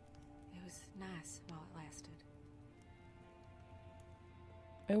 It was nice while it lasted.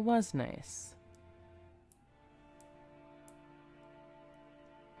 It was nice.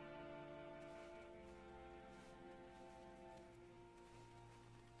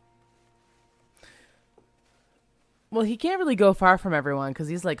 Well, he can't really go far from everyone because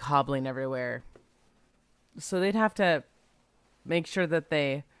he's like hobbling everywhere. So they'd have to make sure that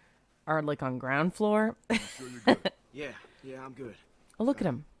they are like on ground floor. Yeah, I'm good. Oh, look at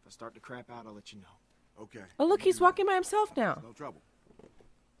him. If I start to crap out, I'll let you know. Okay. Oh, look, he's walking by himself now. No trouble.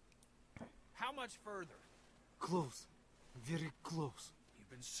 How much further? Close. Very close. You've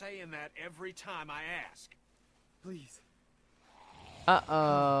been saying that every time I ask. Please.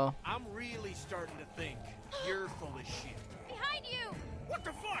 Uh-oh. I'm really starting to think you're full of shit. Behind you! What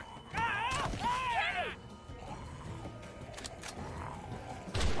the fuck? Ah! Ah!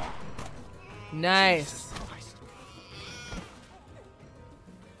 Nice. Christ.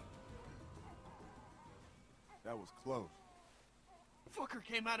 That was close. Fucker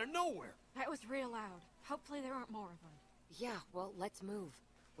came out of nowhere. That was real loud. Hopefully there aren't more of them. Yeah, well, let's move.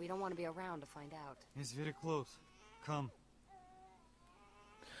 We don't want to be around to find out. It's very close. Come.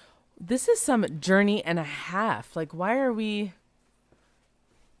 This is some journey and a half. Like, why are we...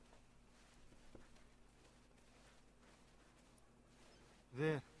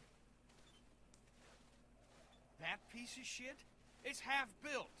 There. That piece of shit? It's half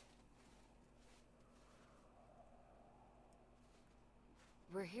built.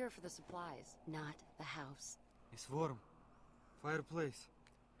 We're here for the supplies, not the house. It's warm. Fireplace.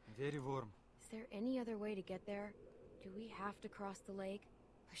 Very warm. Is there any other way to get there? Do we have to cross the lake?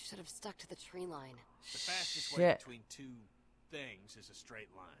 I should have stuck to the tree line. The fastest way Shit. between two things is a straight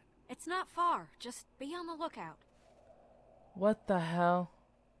line. It's not far. Just be on the lookout. What the hell?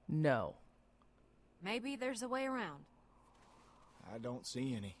 No. Maybe there's a way around. I don't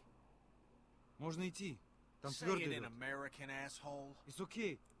see any. Можно идти. Там Say твердый it in лед. American, asshole. It's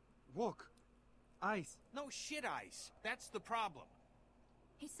okay. Walk.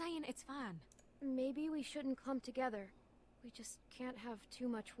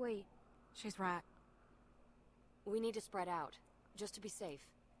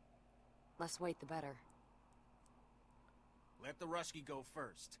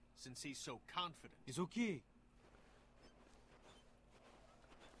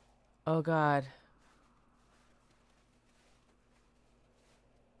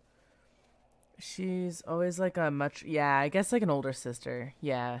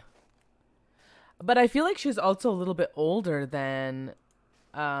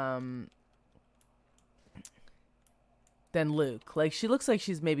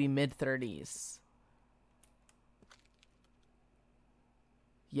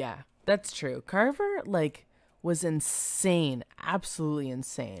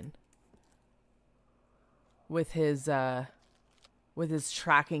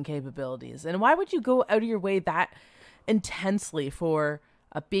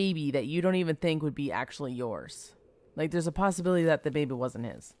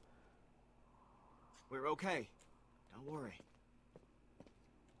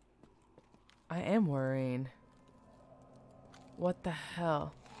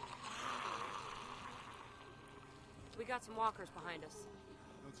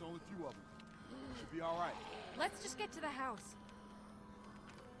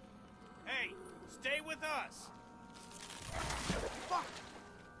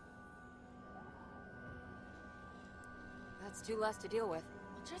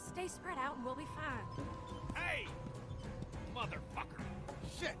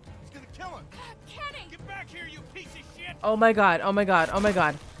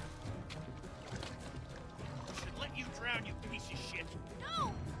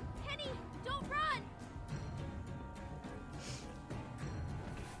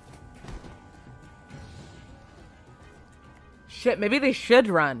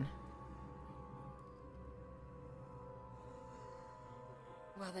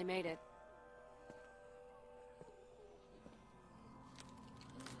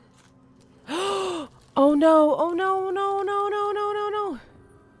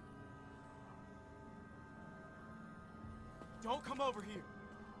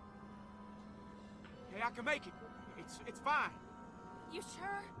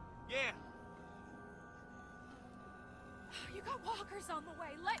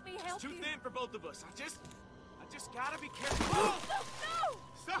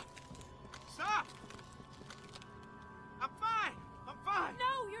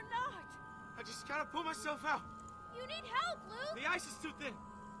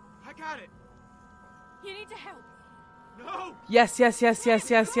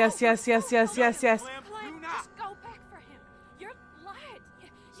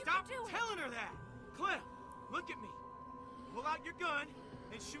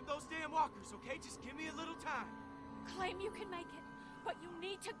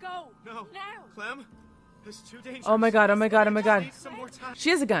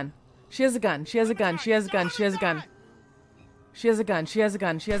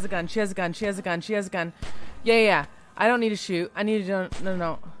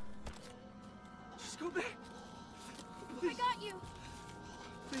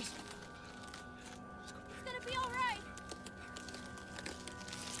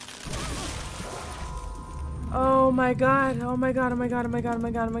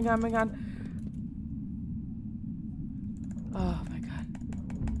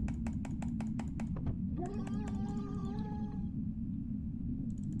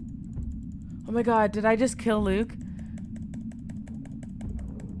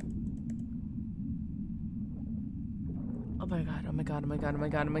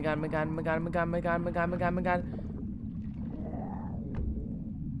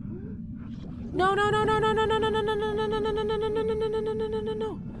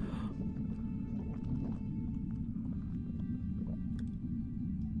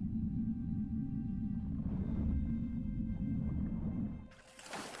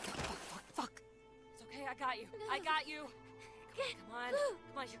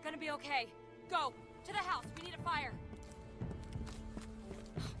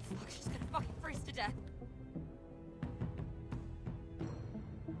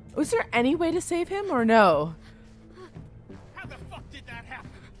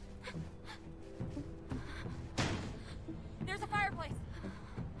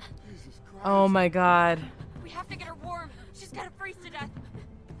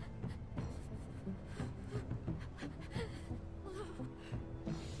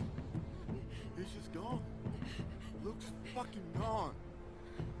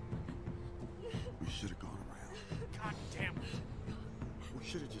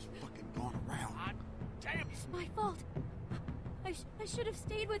 should have just fucking gone around. God damn. It's my fault. I should have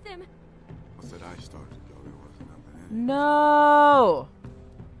stayed with him. I said I started to go. There wasn't nothing in it. No.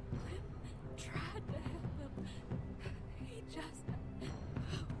 Tried to help him. He just...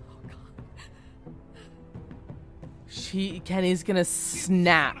 Oh, God. Kenny's gonna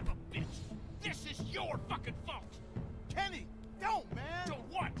snap. Son of a bitch. This is your fucking fault. Kenny, don't, man. Don't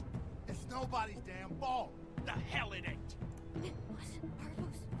what? It's nobody's damn fault. The hell it ain't. It wasn't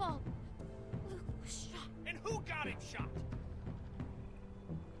Arvo's fault. Luke was shot. And who got him shot?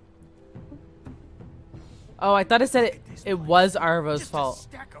 Oh, I thought it said it was Arvo's Just fault. a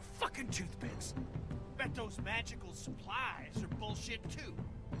stack of fucking toothpicks. Bet those magical supplies are bullshit too.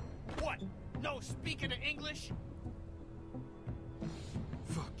 What? No speaking of English?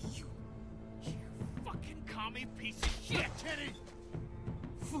 Fuck you. You fucking commie piece of shit! Kenny!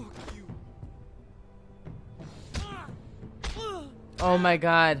 Fuck you. Oh my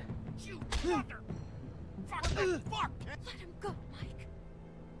god. You mother! Fuck! Fuck! Let him go, Mike.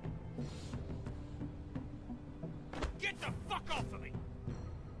 Get the fuck off of me!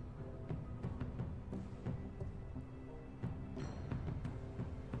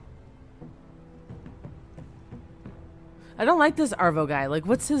 I don't like this Arvo guy. Like,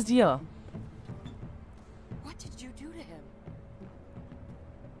 what's his deal? What did you do to him?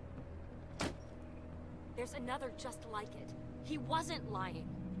 There's another just like it. He wasn't lying.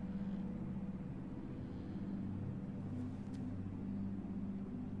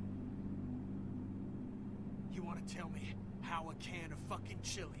 You want to tell me how a can of fucking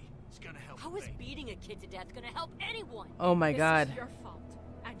chili is gonna help How is me? beating a kid to death gonna help anyone? Oh my god. This is your fault,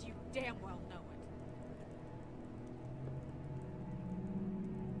 and you damn well know it.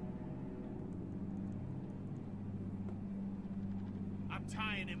 I'm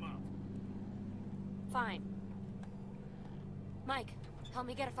tying him up. Fine. Mike, help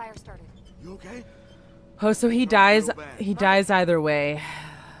me get a fire started. You okay? Oh, so he Don't dies. feel bad. He dies either way.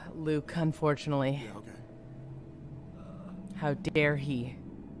 Luke, unfortunately. Yeah, okay. How dare he?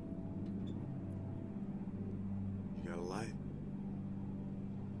 You got a light?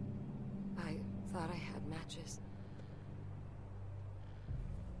 I thought I had matches.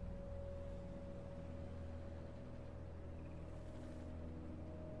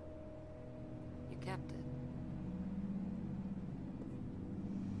 You kept it.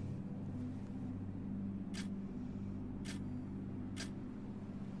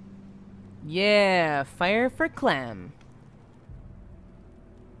 Yeah, fire for Clem.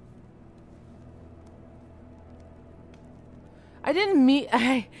 I didn't meet.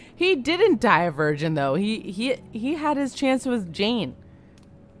 He didn't die a virgin though. He had his chance with Jane.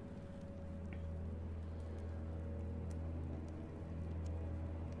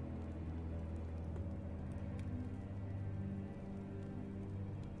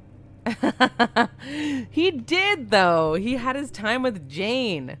 He did though. He had his time with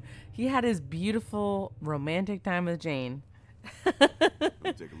Jane. He had his beautiful romantic time with Jane. Let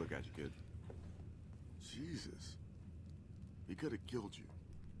me take a look at you, kid. Jesus. He could have killed you.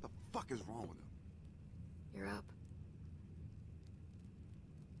 The fuck is wrong with him? You're up.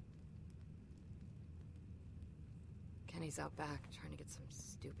 Kenny's out back trying to get some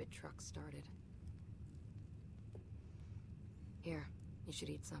stupid truck started. Here, you should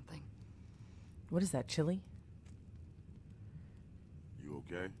eat something. What is that, chili? You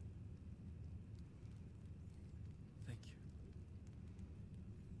okay? Thank you.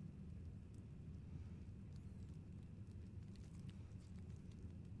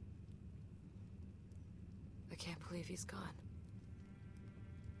 I can't believe he's gone.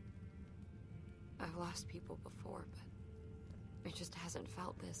 I've lost people before, but it just hasn't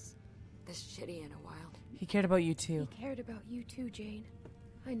felt this shitty in a while. He cared about you too. He cared about you too, Jane.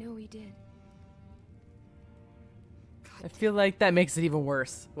 I know he did. I feel like that makes it even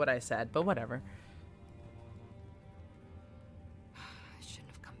worse, what I said, but whatever. I shouldn't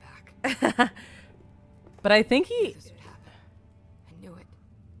have come back. But I think I knew he... this would happen. I knew it.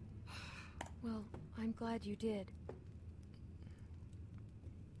 Well, I'm glad you did.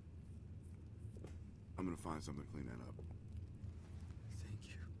 I'm gonna find something to clean that up. Thank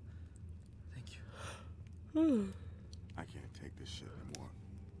you. Thank you. I can't take this shit anymore.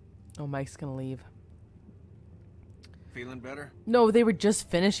 Oh, Mike's gonna leave. Feeling better? No, they were just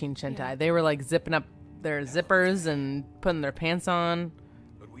finishing Shentai. Yeah. They were like zipping up their zippers and putting their pants on.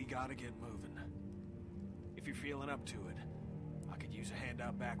 But we gotta get moving. If you're feeling up to it, I could use a hand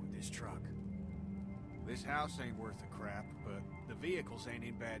out back with this truck. This house ain't worth a crap, but the vehicles ain't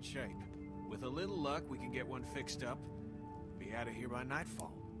in bad shape. With a little luck, we can get one fixed up. Be out of here by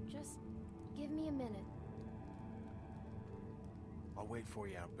nightfall. Just give me a minute. I'll wait for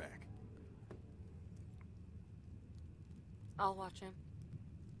you out back. I'll watch him.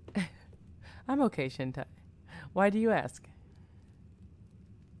 I'm okay, Shintai. Why do you ask?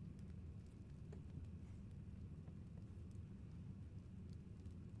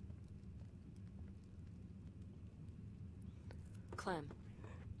 Clem.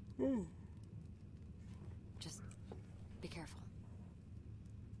 Just be careful.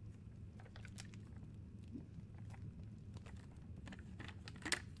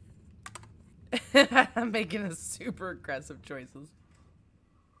 I'm making a super aggressive choices.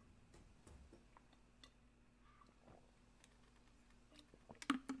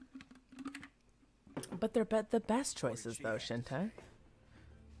 But they're the best choices, though, Shintai.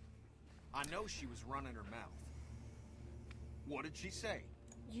 I know she was running her mouth. What did she say?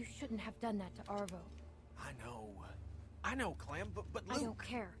 You shouldn't have done that to Arvo. I know, Clem, but Luke... I don't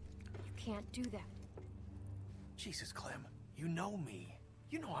care. You can't do that. Jesus, Clem, you know me.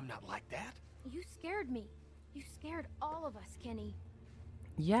 You know I'm not like that. You scared me. You scared all of us, Kenny.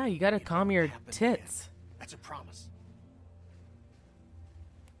 Yeah, you gotta calm your tits. That's a promise.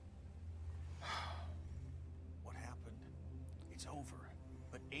 What happened? It's over.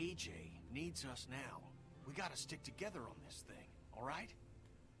 But AJ needs us now. We gotta stick together on this thing, all right?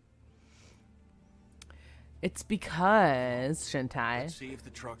 It's because, Shintai. Let's see if the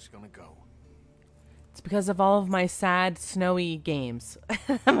truck's gonna go. It's because of all of my sad, snowy games.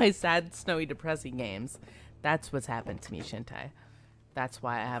 My sad, snowy, depressing games. That's what's happened to me, Shintai. That's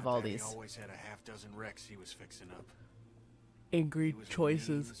why I have all these. He always had a half dozen wrecks he was fixing up. Angry choices.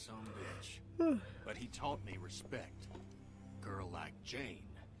 He was a mean son of a bitch. But he taught me respect. A girl like Jane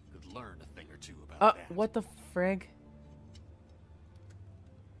could learn a thing or two about that. What the frig?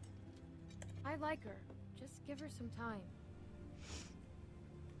 I like her. Just give her some time.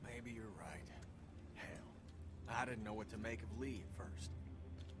 Maybe you're right. Hell, I didn't know what to make of Lee at first.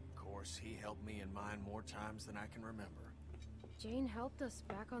 Of course, he helped me and mine more times than I can remember. Jane helped us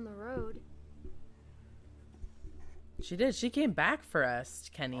back on the road. She did. She came back for us,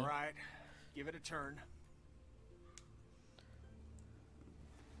 Kenny. All right, give it a turn.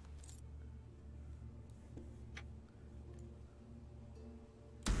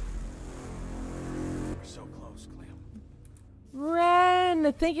 We're so close, Clem.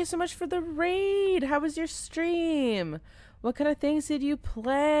 Ren, thank you so much for the raid. How was your stream? What kind of things did you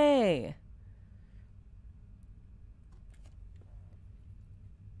play?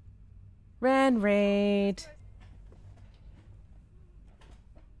 Ren raid.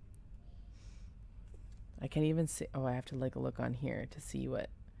 I can't even see. Oh, I have to like look on here to see what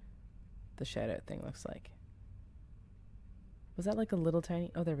the shadow thing looks like. Was that like a little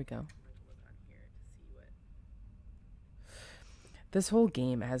tiny? Oh, there we go. This whole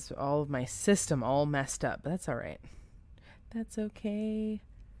game has all of my system all messed up, but that's all right. That's okay.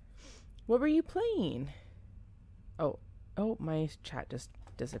 What were you playing? Oh, my chat just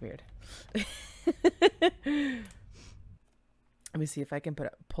disappeared. Let me see if I can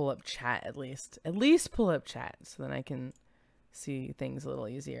pull up chat at least. At least pull up chat so then I can see things a little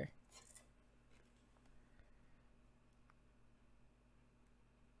easier.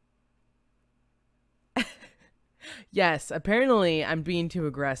 Yes, apparently I'm being too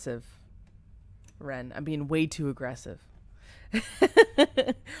aggressive. Ren, I'm being way too aggressive.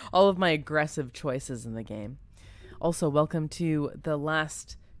 All of my aggressive choices in the game. Also, welcome to the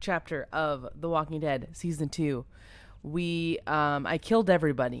last chapter of The Walking Dead Season 2. I killed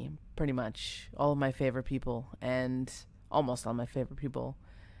everybody, pretty much. All of my favorite people, and almost all my favorite people.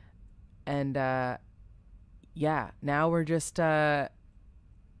 And, yeah, now we're just, we're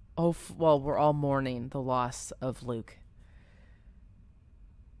all mourning the loss of Luke.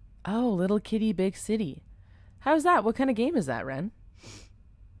 Oh, Little Kitty, Big City. How's that? What kind of game is that, Ren?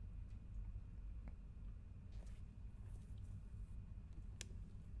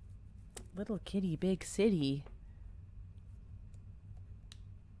 Little Kitty, Big City.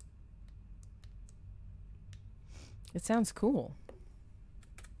 It sounds cool.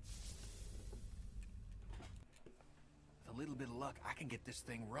 With a little bit of luck, I can get this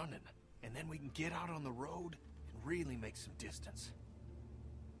thing running. And then we can get out on the road and really make some distance.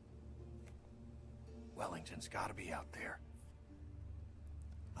 Wellington's gotta be out there.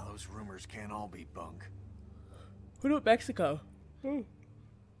 Now, those rumors can't all be bunk. What about Mexico?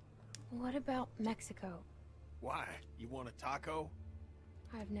 What about Mexico? Why? You want a taco?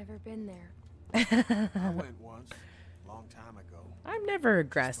 I've never been there. I went once, a long time ago. I'm never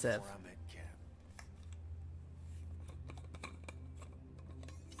aggressive. Before I met Kat.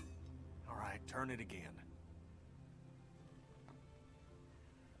 All right, turn it again.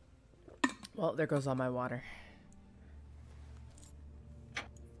 Well, there goes all my water.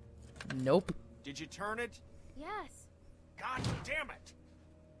 Nope. Did you turn it? Yes. God damn it!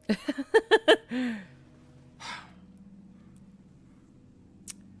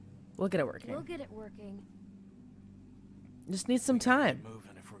 We'll get it working. We'll get it working. Just need some We gotta time. get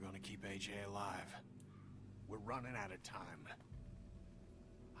moving if we're gonna keep AJ alive. We're running out of time.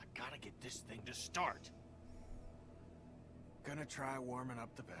 I gotta get this thing to start. Gonna try warming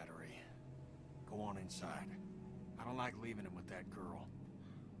up the battery. Go on inside. I don't like leaving him with that girl.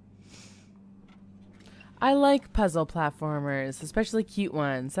 I like puzzle platformers, especially cute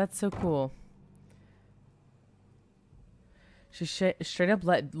ones. That's so cool. She straight up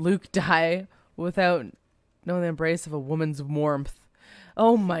let Luke die without knowing the embrace of a woman's warmth.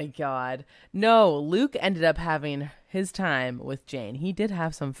 Oh my god. No, Luke ended up having his time with Jane. He did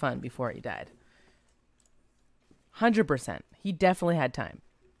have some fun before he died. 100%. He definitely had time.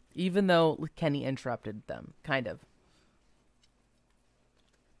 Even though Kenny interrupted them, kind of.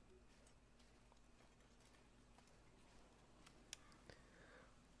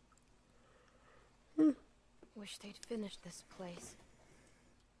 Wish they'd finished this place.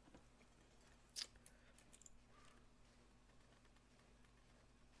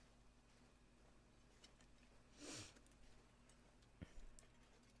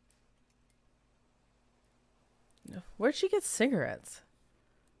 Where'd she get cigarettes?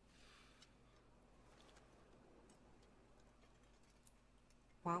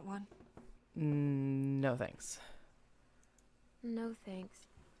 Want one? No thanks. No thanks.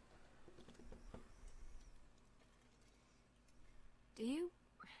 Do you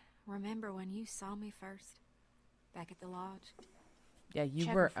remember when you saw me first? Back at the lodge? Yeah, you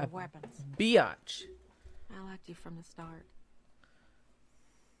Checking were for a weapons. biatch. I liked you from the start.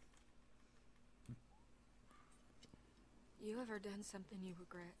 You ever done something you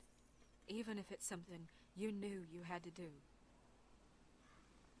regret? Even if it's something you knew you had to do?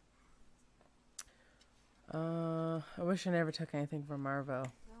 I wish I never took anything from Marvo.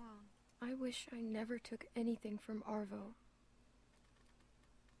 Go on. I wish I never took anything from Arvo.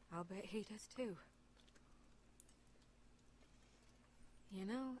 I'll bet he does too. You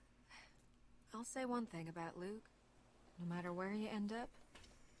know, I'll say one thing about Luke. No matter where you end up,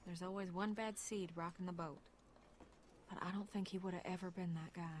 there's always one bad seed rocking the boat. But I don't think he would have ever been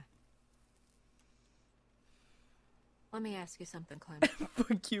that guy. Let me ask you something, Clem.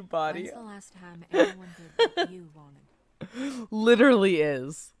 Fuck you, body. When's the last time anyone did what you wanted? Literally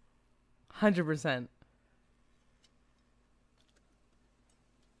is. 100%.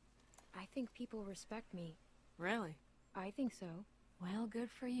 I think people respect me. Really? I think so. Well, good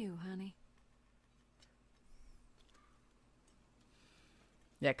for you, honey.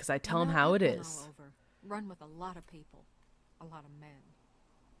 Yeah, because I tell You him know, how I've it been is. all over. Run with a lot of people, a lot of men,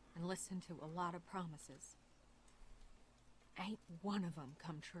 and listen to a lot of promises. Ain't one of them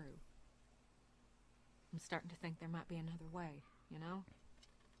come true. I'm starting to think there might be another way, you know?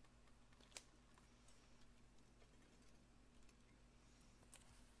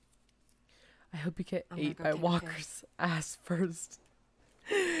 I hope you get I'm gonna ate go by take a Walker's ass first.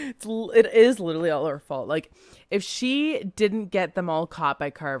 It is literally all her fault. Like, if she didn't get them all caught by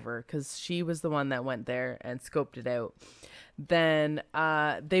Carver, because she was the one that went there and scoped it out, then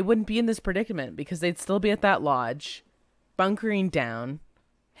they wouldn't be in this predicament, because they'd still be at that lodge, bunkering down,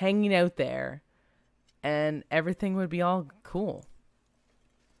 hanging out there, and everything would be all cool.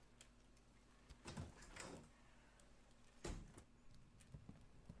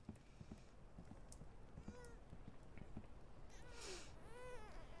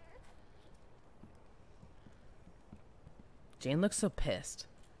 Jane looks so pissed.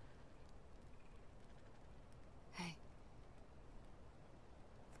 Hey.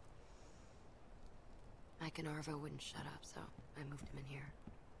 Mike and Arvo wouldn't shut up, so I moved him in here.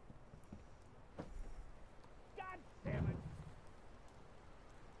 God damn it!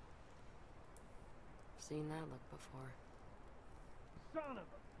 Seen that look before. Son of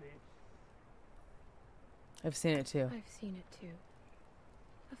a bitch! I've seen it too. I've seen it too.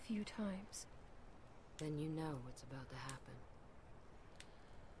 A few times. Then you know what's about to happen.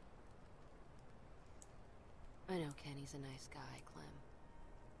 I know Kenny's a nice guy, Clem.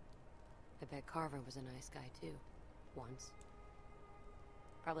 I bet Carver was a nice guy too. Once.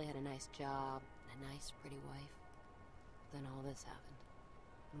 Probably had a nice job, and a nice, pretty wife. Then all this happened.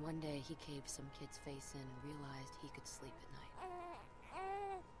 And one day he caved some kid's face in and realized he could sleep at night.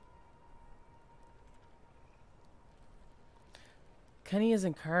 Kenny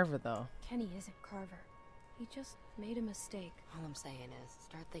isn't Carver, though. Kenny isn't Carver. He just made a mistake. All I'm saying is,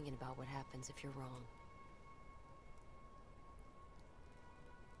 start thinking about what happens if you're wrong.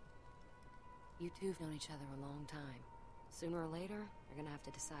 You two have known each other a long time. Sooner or later, you're gonna have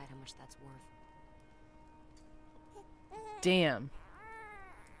to decide how much that's worth. Damn.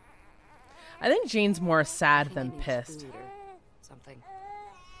 I think Jane's more sad I think than he needs pissed. food or something.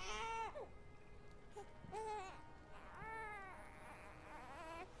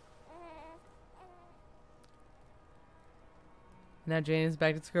 Now Jane is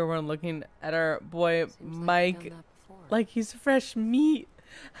back at square one looking at our boy Seems like you've Mike done that before. like he's fresh meat.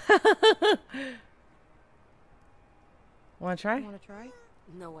 Wanna try? Want to try?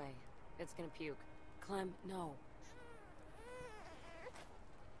 No way. It's gonna puke. Clem, no.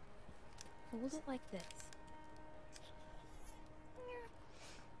 Hold it like this.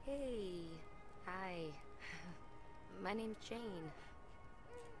 Hey. Hi. My name's Jane.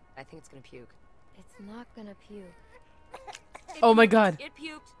 I think it's gonna puke. It's not gonna puke. Oh my god. It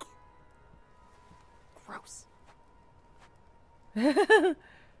puked. Gross.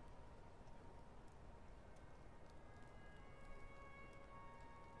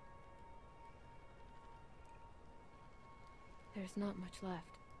 There's not much left.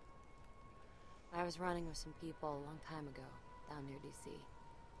 I was running with some people a long time ago, down near DC.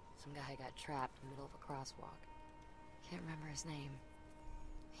 Some guy got trapped in the middle of a crosswalk. Can't remember his name.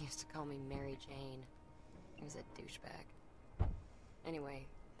 He used to call me Mary Jane. He was a douchebag. Anyway,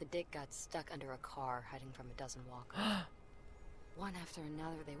 the dick got stuck under a car hiding from a dozen walkers. One after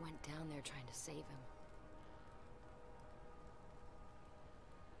another, they went down there trying to save him.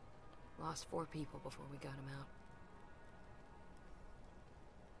 Lost 4 people before we got him out.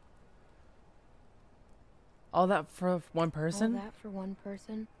 All that for one person? All that for one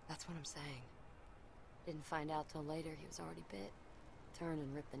person? That's what I'm saying. Didn't find out till later he was already bit. Turned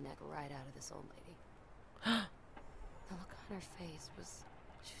and ripped the neck right out of this old lady. The look on her face was...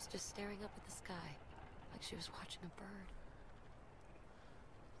 She was just staring up at the sky, like she was watching a bird.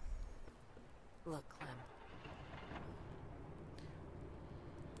 Look, Clem.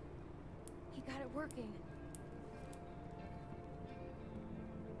 He got it working.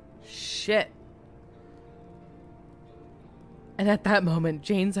 Shit. And at that moment,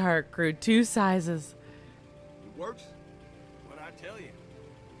 Jane's heart grew 2 sizes. It works? What'd I tell you?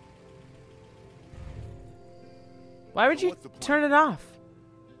 Why would So you what's the plan? turn it off?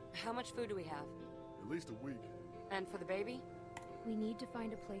 How much food do we have? At least a week. And for the baby? We need to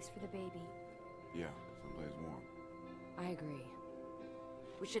find a place for the baby. Yeah, someplace warm. I agree.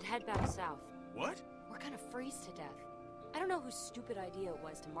 We should head back south. What? We're gonna freeze to death. I don't know whose stupid idea it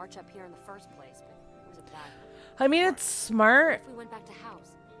was to march up here in the first place, but it was a bad one. I mean, it's smart If we went back to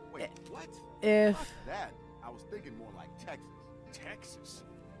house. Wait, what? if... Fuck that. I was thinking more like Texas. Texas?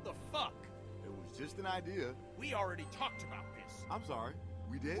 The fuck? It was just an idea. We already talked about this. I'm sorry.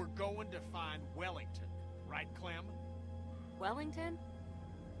 We did? We're going to find Wellington, right, Clem? Wellington?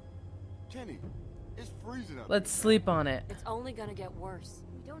 Kenny, it's freezing up. Let's sleep on it. It's only gonna get worse.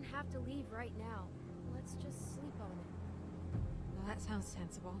 We don't have to leave right now. Let's just sleep on it. Well, that sounds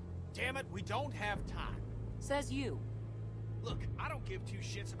sensible. Damn it, we don't have time. Says you. Look, I don't give 2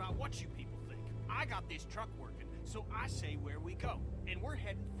 shits about what you people think. I got this truck working, so I say where we go. And we're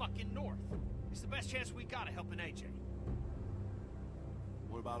heading fucking north. It's the best chance we got of helping AJ.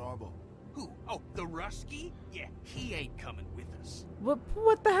 What about Arbo? Who? Oh, the Rusky? Yeah, he ain't coming with us. What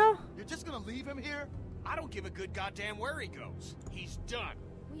the hell? You're just gonna leave him here? I don't give a good goddamn where he goes. He's done.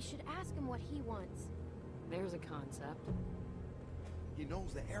 We should ask him what he wants. There's a concept. He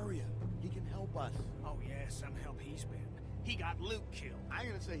knows the area. He can help us. Oh yeah, some help he's been. He got Luke killed. I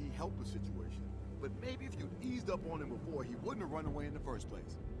ain't gonna say he helped the situation, but maybe if you'd eased up on him before, he wouldn't have run away in the first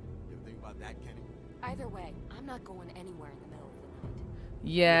place. You ever think about that, Kenny? Either way, I'm not going anywhere in the middle of the night.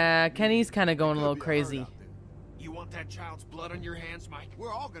 Yeah, Kenny's kind of going a little Could be herd crazy. out there. You want that child's blood on your hands, Mike?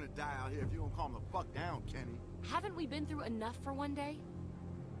 We're all gonna die out here if you don't calm the fuck down, Kenny. Haven't we been through enough for one day?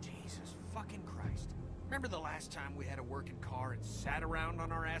 Jesus fucking Christ. Remember the last time we had a working car and sat around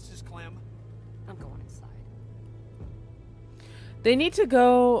on our asses, Clem? I'm going inside. They need to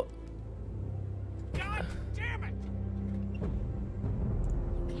go... God damn it!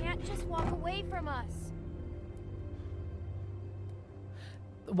 You can't just walk away from us.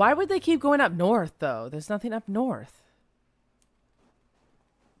 Why would they keep going up north, though? There's nothing up north.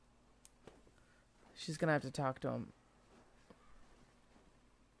 She's gonna have to talk to him.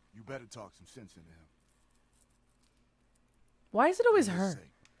 You better talk some sense into him. Why is it always For his her?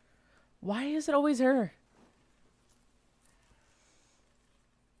 sake. Why is it always her?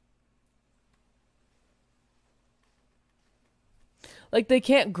 Like, they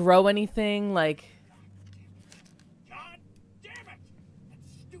can't grow anything, like... God damn it! That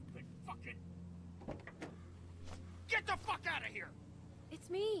stupid fucking... Get the fuck out of here! It's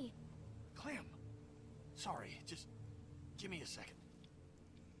me. Clem. Sorry, just...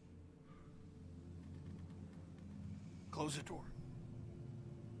 Close the door.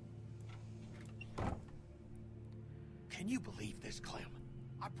 Can you believe this, Clem?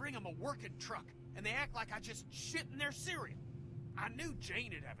 I bring them a working truck, and they act like I just shit in their cereal. I knew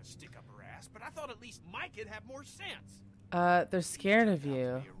Jane'd have a stick up her ass, but I thought at least Mike'd have more sense. They're scared of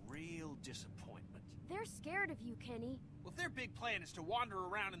you. Be a real disappointment. They're scared of you, Kenny. Well, if their big plan is to wander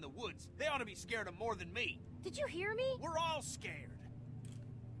around in the woods, they ought to be scared of more than me. Did you hear me? We're all scared.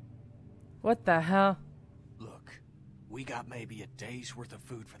 What the hell? Look, we got maybe a day's worth of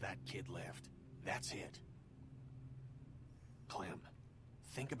food for that kid left. That's it. Clem,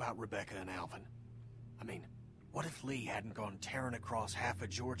 think about Rebecca and Alvin. I mean, what if Lee hadn't gone tearing across half of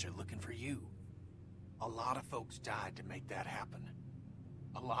Georgia looking for you? A lot of folks died to make that happen.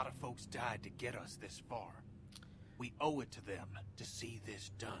 A lot of folks died to get us this far. We owe it to them to see this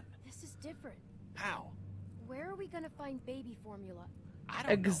done. This is different. How? Where are we gonna find baby formula? I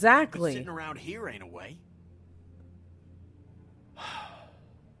don't Exactly. know. But sitting around here ain't a way. I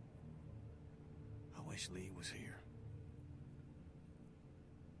wish Lee was here.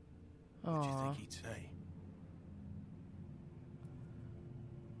 What do you think he'd say?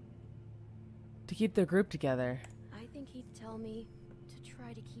 To keep the group together. I think he'd tell me to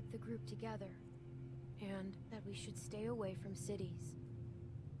try to keep the group together. And that we should stay away from cities.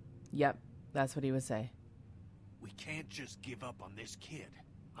 Yep, that's what he would say. We can't just give up on this kid.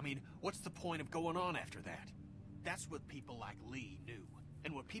 I mean, what's the point of going on after that? That's what people like Lee knew.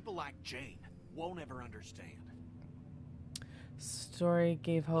 And what people like Jane won't ever understand. Story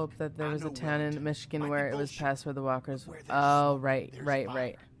gave hope that there was a town in Michigan where it was past where the walkers... Where there's Oh, smoke, right, there's right, fire.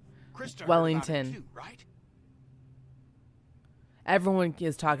 right. Krista heard about it Wellington. too, right? Everyone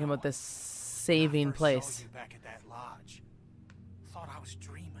is talking about this saving When I first place. saw you back at that lodge, thought I was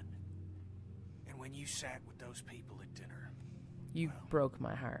dreaming. And when you sat with those people at dinner, You well, broke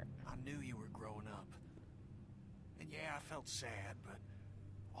my heart. I knew you were growing up. And yeah, I felt sad, but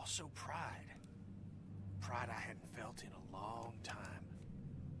also pride. Pride I hadn't felt in a long time.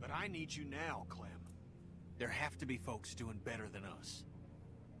 But I need you now, Clem. There have to be folks doing better than us.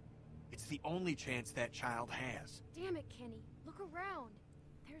 It's the only chance that child has. Damn it, Kenny. Look around.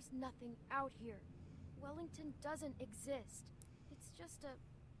 There's nothing out here. Wellington doesn't exist. It's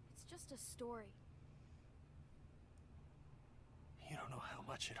just a story. You don't know how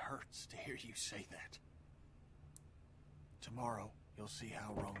much it hurts to hear you say that. Tomorrow, you'll see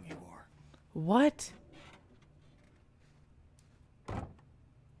how wrong you are. What?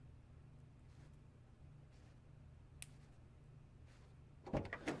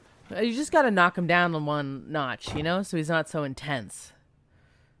 You just gotta knock him down on one notch, you know? So he's not so intense.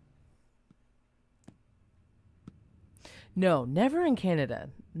 No, never in Canada.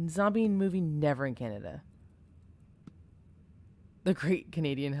 Zombie movie, never in Canada. The great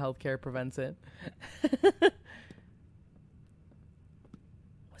Canadian healthcare prevents it.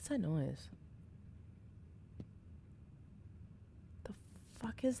 What's that noise? The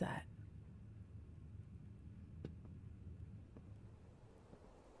fuck is that?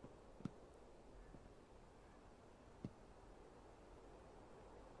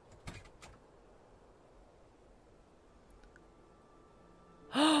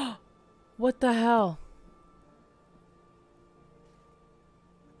 What the hell?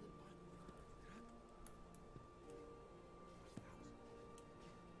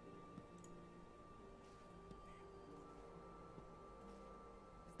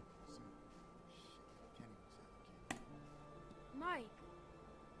 Mike.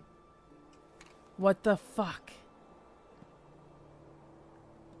 What the fuck?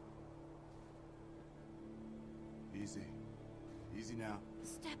 Easy. Easy now.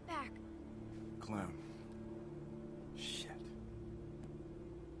 Step back. Clem. Shit.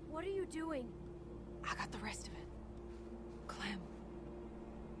 What are you doing? I got the rest of it. Clem.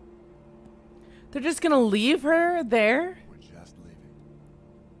 They're just gonna leave her there? We're just leaving.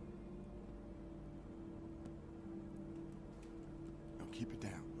 Now keep it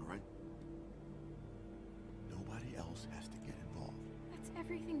down, all right? Nobody else has to get involved. That's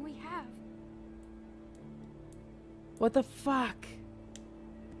everything we have. What the fuck?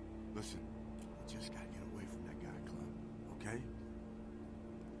 Listen, you just gotta get away from that guy, Clem, okay?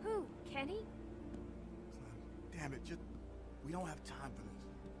 Who? Kenny? Clem, damn it, we don't have time for this.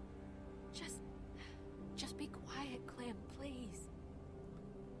 Just be quiet, Clem, please.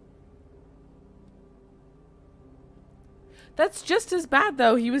 That's just as bad,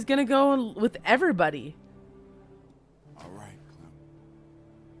 though. He was gonna go with everybody. All right, Clem.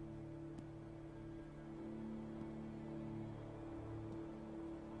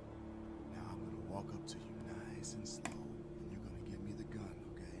 Now I'm gonna walk up to you nice and slow, and you're gonna give me the gun,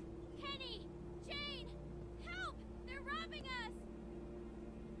 okay? Kenny! Jane! Help! They're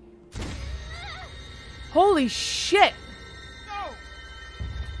Holy shit! No!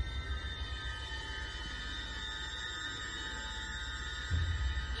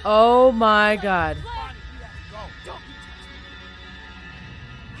 Oh my god. Bonnie, we have to go. Don't you touch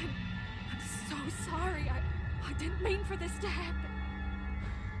me. I'm so sorry. I didn't mean for this to happen.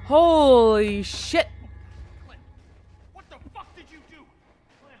 Holy shit! Clint, what the fuck did you do?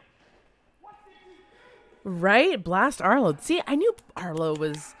 Clint, what did you do? Right? Blast Arlo. See, I knew Arlo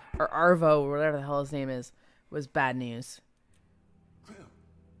was, or Arvo, or whatever the hell his name is, was bad news.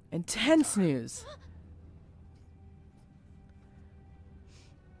 Intense news.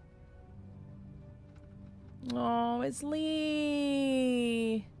 Oh, it's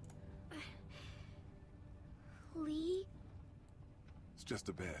Lee. Lee? It's just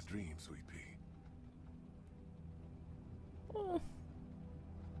a bad dream, sweet pea. Oh.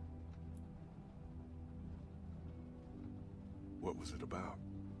 What was it about?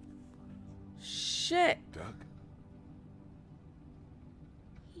 Shit. Doug?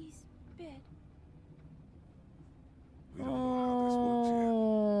 He's bit. We don't know how this works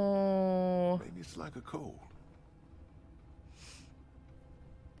Oh. yet. Maybe it's like a cold.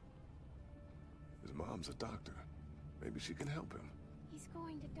 His mom's a doctor. Maybe she can help him. He's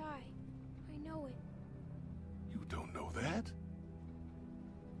going to die. I know it. You don't know that?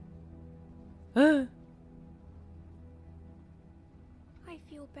 I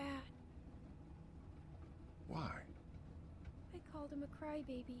feel bad. Why? I called him a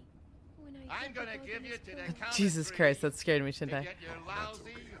crybaby when I. I'm gonna give you to the count Jesus of Christ, three that scared me, to shouldn't I? get your That's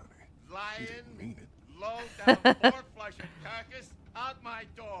lousy, okay, honey. He didn't mean lying, it. low-down, four-flushing carcass out my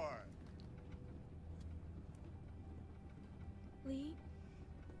door. Lee?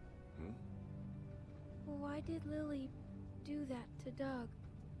 Hmm? Why did Lily do that to Doug?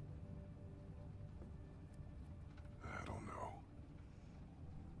 I don't know.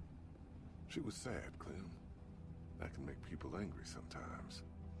 She was sad, Clem. That can make people angry sometimes.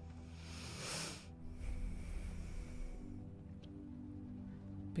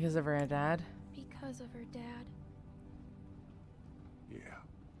 Because of her dad? Because of her dad. Yeah.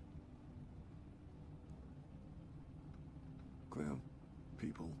 Clem,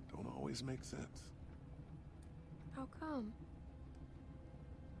 people don't always make sense. How come?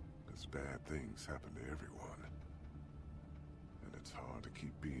 Because bad things happen to everyone. And it's hard to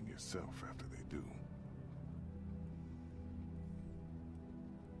keep being yourself after they do.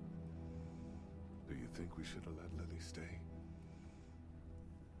 Do you think we should have let Lily stay?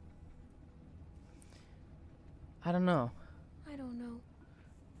 I don't know. I don't know.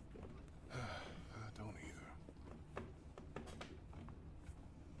 I don't either.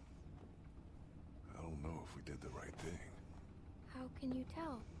 I don't know if we did the right thing. How can you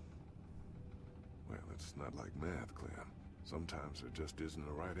tell? Well, it's not like math, Clem. Sometimes there just isn't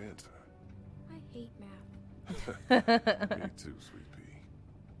a right answer. I hate math. Me too, sweet pea.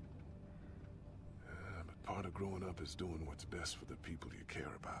 But part of growing up is doing what's best for the people you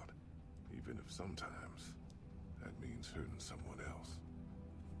care about. Even if sometimes that means hurting someone else.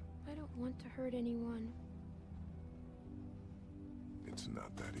 I don't want to hurt anyone. It's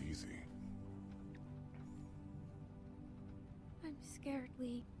not that easy. I'm scared,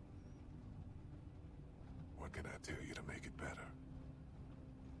 Lee. What can I tell you to make it better?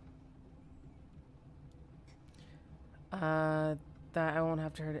 That I won't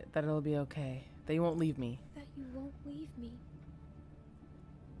have to hurt it. That it'll be okay. That you won't leave me. That you won't leave me.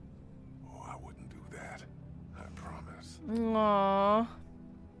 Oh, I wouldn't do that. I promise. Aww.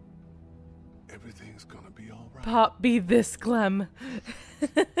 Everything's gonna be all right. Pop be this Clem.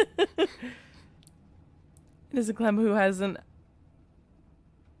 It is a Clem who hasn't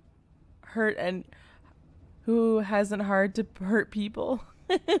hurt and who hasn't hard to hurt people.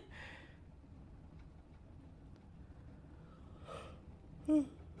 Now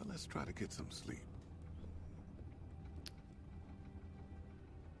let's try to get some sleep.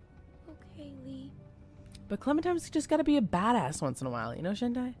 Okay, Lee. But Clementine's just gotta be a badass once in a while, you know,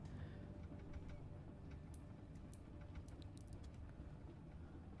 Shintai?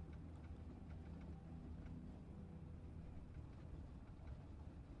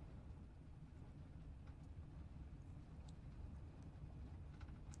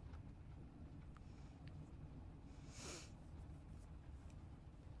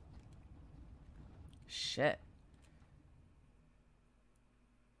 Shit.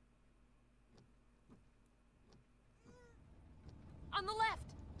 On the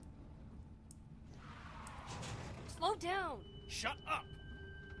left! Slow down! Shut up!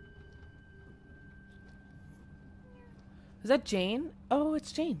 Is that Jane? Oh,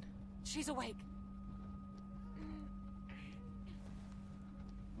 it's Jane. She's awake.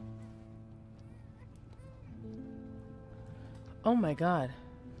 Oh my god.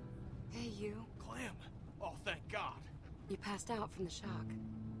 Hey, you. Clem! Oh, thank God. You passed out from the shock.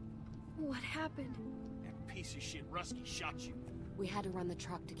 What happened? That piece of shit Rusky shot you. We had to run the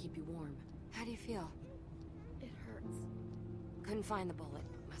truck to keep you warm. How do you feel? It hurts. Couldn't find the bullet.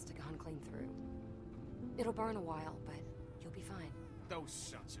 Must have gone clean through. It'll burn a while, but you'll be fine. Those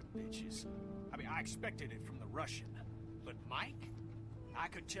sons of bitches. I mean, I expected it from the Russian. But Mike? I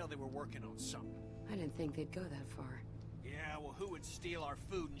could tell they were working on something. I didn't think they'd go that far. Yeah, well, who would steal our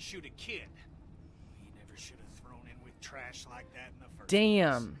food and shoot a kid? We never should have thrown in with trash like that in the first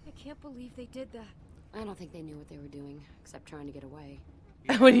Damn. I can't believe they did that. I don't think they knew what they were doing, except trying to get away.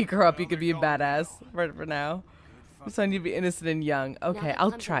 place. When you grow up, you Well, could be a they're gone badass. now. For now. Good This fucking- one, you'd be innocent and young. Now Okay, that I'll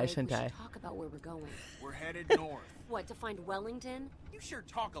Clem's try, awake, we shouldn't I? should talk about where we're going. We're headed north. What, to find Wellington? You sure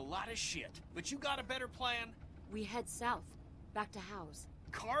talk a lot of shit, but you got a better plan? We head south, back to House.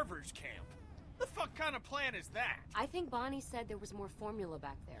 Carver's camp. The fuck kind of plan is that? I think Bonnie said there was more formula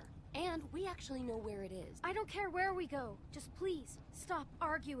back there. And we actually know where it is. I don't care where we go. Just please, stop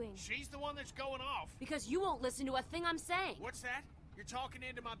arguing. She's the one that's going off. Because you won't listen to a thing I'm saying. What's that? You're talking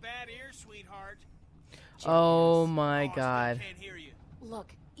into my bad ears, sweetheart. Oh Oh, my I still god. can't hear you.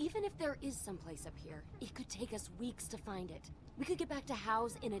 Look, even if there is someplace up here, it could take us weeks to find it. We could get back to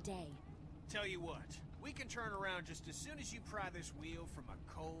House in a day. Tell you what, we can turn around just as soon as you pry this wheel from my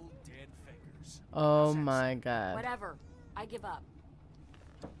cold, dead fingers. Oh How's that my sound? god. Whatever. I give up.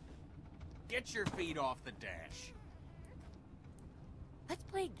 Get your feet off the dash. Let's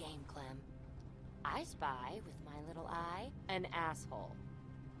play a game, Clem. I spy with my little eye an asshole.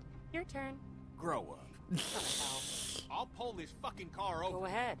 Your turn. Grow up. What the hell? I'll pull this fucking car over. Go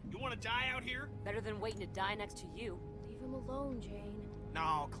ahead. You want to die out here? Better than waiting to die next to you. Leave him alone, Jane.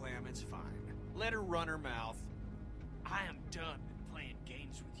 No, Clem, it's fine. Let her run her mouth. I am done playing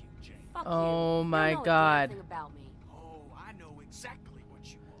games with you, Jane. Fuck Oh you. my You don't know God. a damn thing about me. Oh, I know exactly what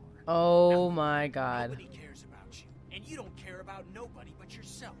you are. Oh Now, my god. Nobody cares about you, and you don't care about nobody but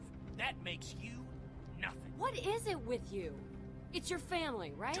yourself. That makes you nothing. What is it with you? It's your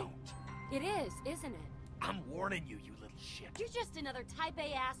family, right? Don't. It is, isn't it? I'm warning you, you little shit. You're just another type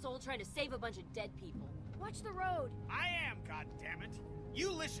A asshole trying to save a bunch of dead people. Watch the road. I am, goddammit.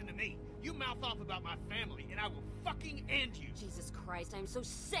 You listen to me. You mouth off about my family, and I will fucking end you. Jesus Christ, I'm so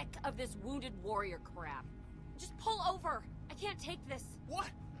sick of this wounded warrior crap. Just pull over. I can't take this. What?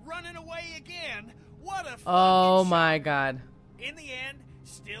 Running away again? What a Oh fucking my shame. god. In the end,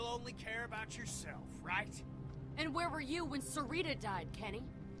 still only care about yourself, right? And where were you when Sarita died, Kenny?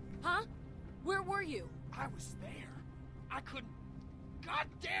 Huh? Where were you? I was there. I couldn't. God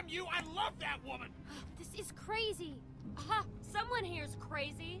damn you! I love that woman. This is crazy. Aha! Someone here's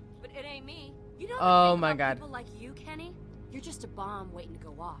crazy, but it ain't me. You know the Oh thing my about God. people like you, Kenny? You're just a bomb waiting to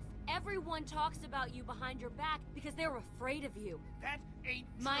go off. Everyone talks about you behind your back because they're afraid of you. That ain't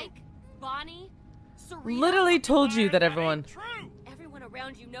true. Mike, Bonnie, Sarita. Literally told you that That everyone. ain't true. Everyone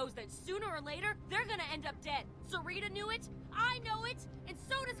around you knows that sooner or later they're gonna end up dead. Sarita knew it, I know it, and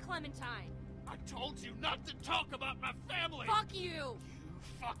so does Clementine. I told you not to talk about my family. Fuck you! You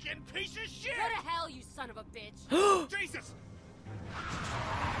fucking piece of shit. Go to hell, you son of a bitch! Jesus.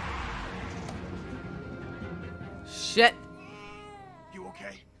 Shit. You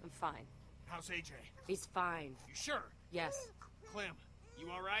okay? I'm fine. How's AJ? He's fine. You sure? Yes. Clem, you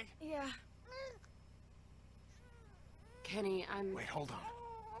all right? Yeah. Kenny, I'm... Wait, hold on.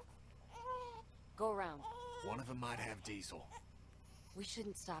 Go around. One of them might have diesel. We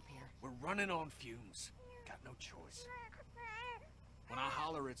shouldn't stop here. We're running on fumes. Got no choice. When I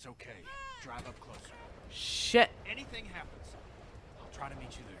holler, it's okay. Drive up closer. Shit. Anything happens, I'll try to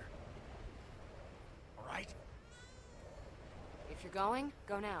meet you there. All right? If you're going,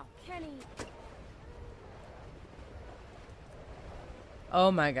 go now. Kenny. Oh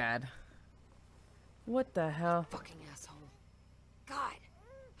my god. What the hell? Fucking asshole. God.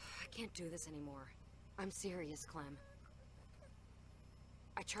 I can't do this anymore. I'm serious, Clem.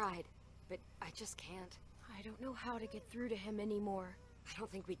 I tried, but I just can't. I don't know how to get through to him anymore. I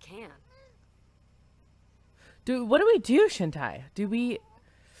don't think we can. Dude, what do we do, Shintai? Do we...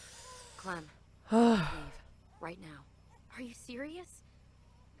 Clem, leave. Right now. Are you serious?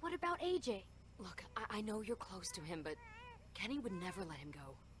 What about AJ? Look, I know you're close to him, but Kenny would never let him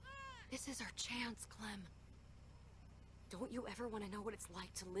go. This is our chance, Clem. Don't you ever want to know what it's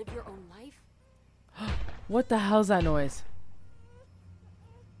like to live your own life? What the hell's that noise?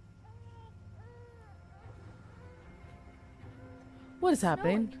 What is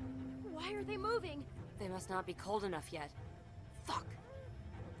happening? Why are they moving? They must not be cold enough yet. Fuck.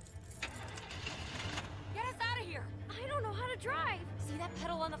 Get us out of here! I don't know how to drive. See that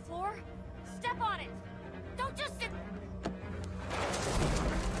pedal on the floor? Step on it! Don't just sit...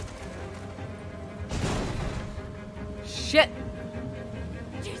 Shit!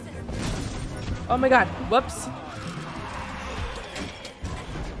 Jesus. Oh my god. Whoops.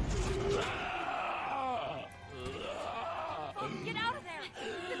 Oh, get out of there.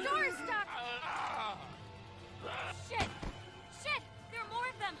 The door is stuck. Shit. Shit. There are more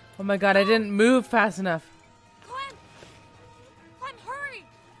of them. Oh my god, I didn't move fast enough. Clem. Clem, hurry.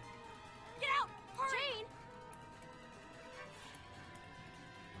 Get out. Hurry.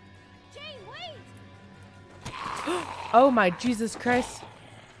 Jane, wait. Oh my Jesus Christ.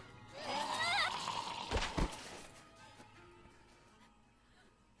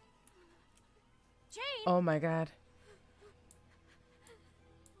 Jane. Oh my god.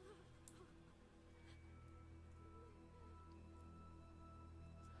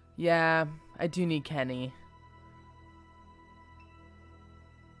 Yeah, I do need Kenny.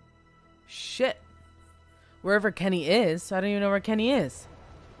 Shit. Wherever Kenny is, I don't even know where Kenny is.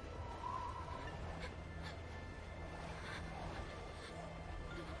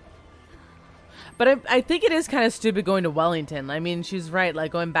 But I think it is kind of stupid going to Wellington. I mean, she's right.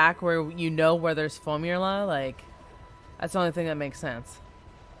 Like, going back where you know where there's formula, like, that's the only thing that makes sense.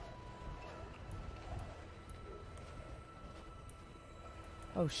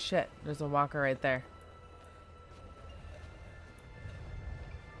 Oh, shit. There's a walker right there.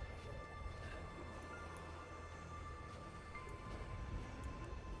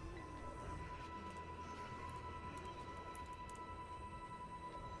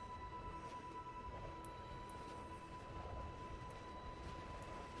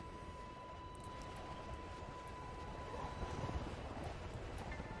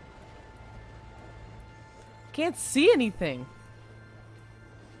 Can't see anything.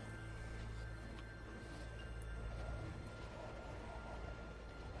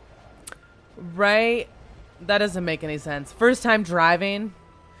 Right? That doesn't make any sense. First time driving.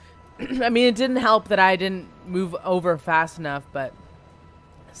 I mean, it didn't help that I didn't move over fast enough, but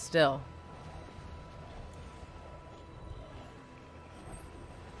still.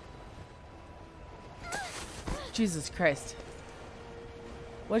 Jesus Christ.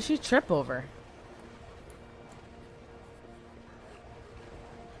 What did she trip over?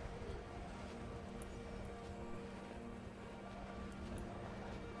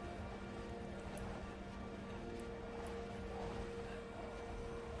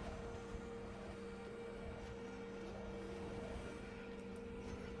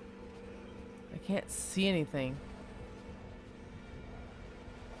 I can't see anything.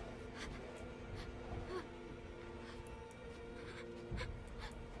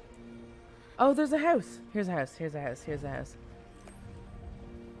 Oh, there's a house. Here's a house. Here's a house. Here's a house.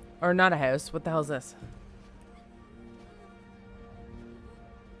 Or not a house. What the hell is this?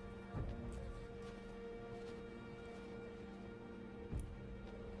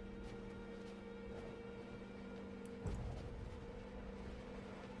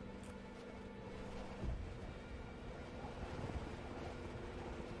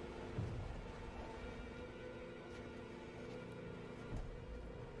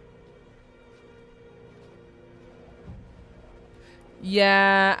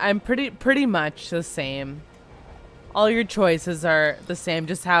 Yeah, I'm pretty much the same. All your choices are the same,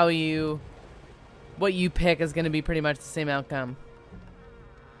 just how what you pick is going to be pretty much the same outcome.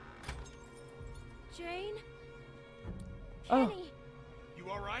 Jane? Oh. Kenny? You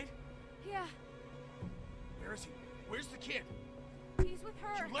all right? Yeah, Where is he? Where's the kid? he's with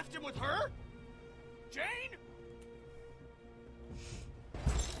her. You left him with her? Jane?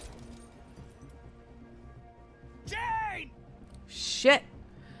 Jane! Shit.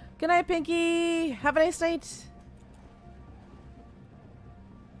 Good night, Pinky. Have a nice night.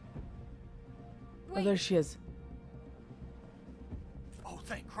 Oh, Wait. there she is. Oh,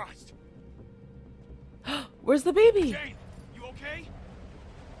 thank Christ. Where's the baby? Jane, you okay?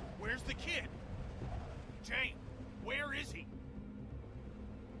 Where's the kid? Jane, where is he?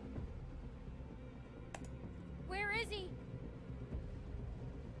 Where is he?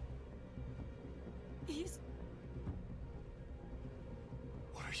 He's...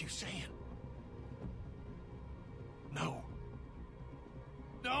 What are you saying? No.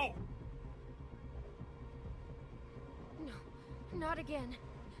 No! No, not again.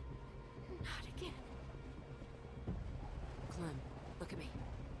 Not again. Clem, look at me.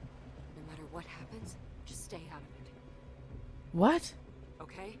 No matter what happens, just stay out of it. What?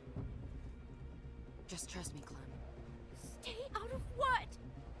 Okay? Just trust me, Clem. Stay out of what?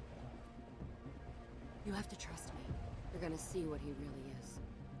 You have to trust me. You're gonna see what he really is.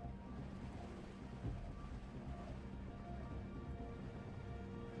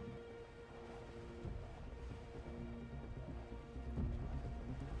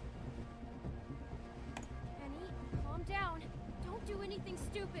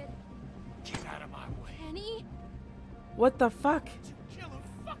 something stupid. Get out of my way. Kenny? What the fuck? Kill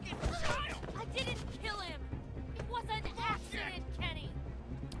a fucking child! I didn't kill him. It was an accident, Kenny.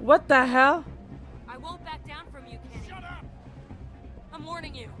 What the hell? I won't back down from you, Kenny. Shut up! I'm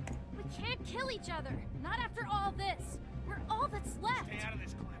warning you. We can't kill each other. Not after all this. We're all that's left. Stay out of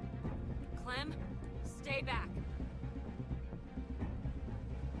this, Clem. Clem, stay back.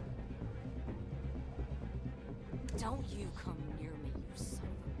 Don't you come near me, you son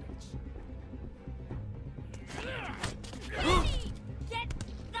of a bitch. Kenny! Get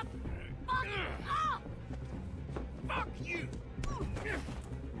the fuck off! Fuck you!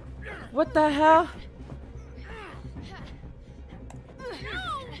 What the hell?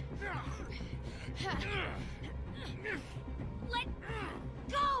 Let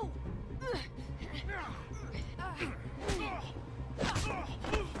go!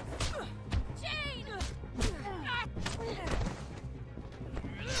 Jane!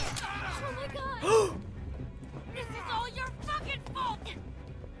 Oh my god! This is all your fucking fault!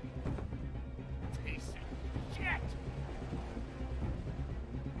 Piece of shit!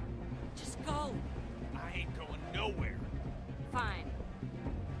 Just go. I ain't going nowhere. Fine.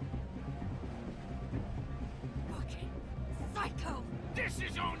 Fucking psycho. This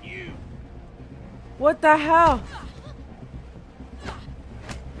is on you! What the hell?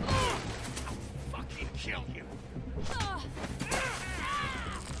 Fucking kill you!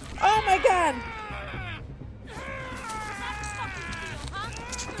 Oh my god!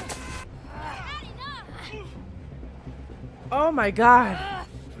 Oh my god!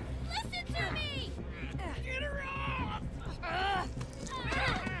 Listen to me! Get her off!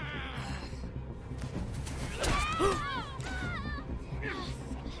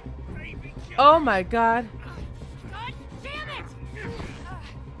 Baby, kill Oh my god! God damn it!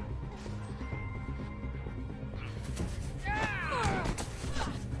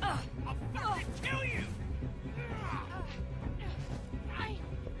 I'll fucking kill you! I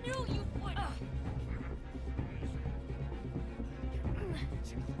knew you would.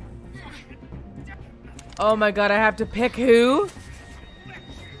 Oh my god, I have to pick who?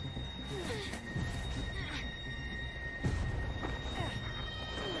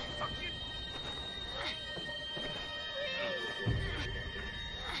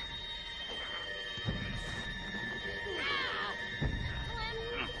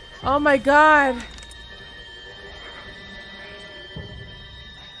 Oh my god!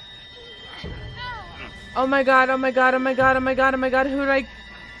 Oh my god, oh my god, oh my god, oh my god, oh my god, who did I...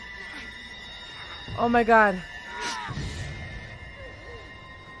 Oh my god.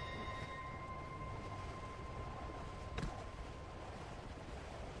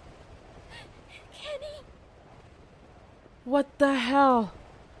 Kenny! What the hell?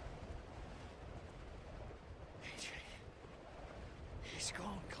 AJ. He's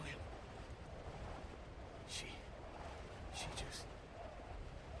gone, Clem. She just...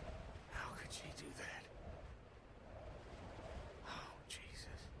 How could she do that? Oh,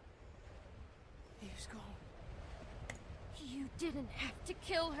 Jesus. He's gone. You didn't have to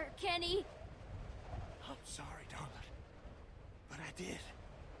kill her, Kenny. I'm sorry, darling. But I did.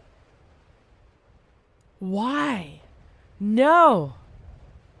 Why? No!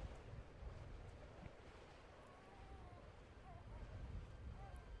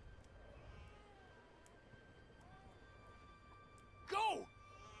 Go!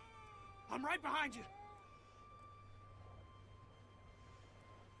 I'm right behind you.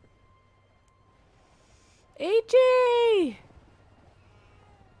 AJ!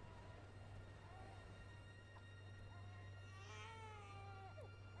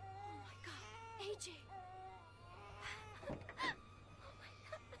 Oh my god, AJ. Oh my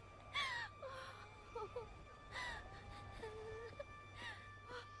god.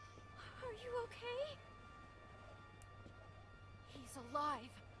 Are you okay? He's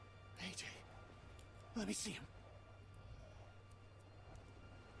alive. AJ, let me see him.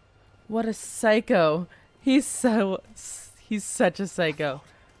 What a psycho. He's such a psycho.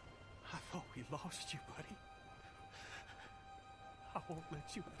 I thought we lost you, buddy. I won't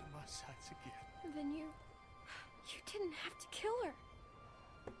let you out of my sights again. Then you didn't have to kill her.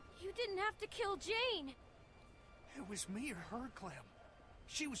 You didn't have to kill Jane. It was me or her, Clem.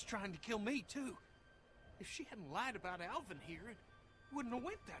 She was trying to kill me, too. If she hadn't lied about Alvin here, it wouldn't have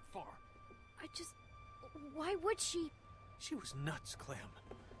went that far. Why would she? She was nuts, Clem.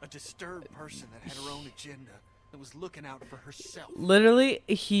 A disturbed person that had her own agenda, that was looking out for herself. Literally,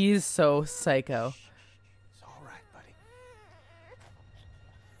 he's so psycho. It's all right, buddy.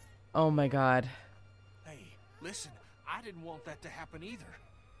 Oh my god. Hey, listen, I didn't want that to happen either.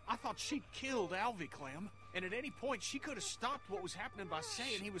 I thought she'd killed Alvy, Clem. And at any point, she could have stopped what was happening by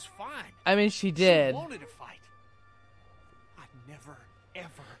saying he was fine. I mean, she did. She wanted to fight. I never,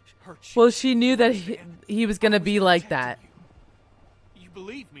 ever hurt you. Well, she knew that he was going to be like that. You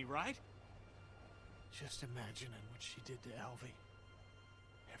believe me, right? Just imagining what she did to Alvy.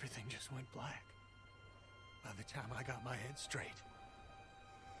 Everything just went black. By the time I got my head straight,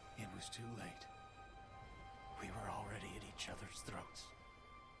 it was too late. We were already at each other's throats.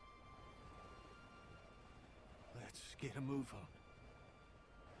 Let's get a move on.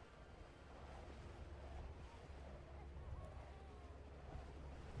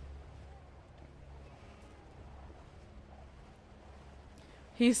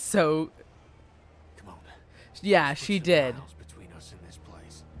 He's so... Come on. Yeah, she did. Miles between us and this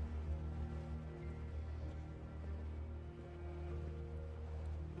place.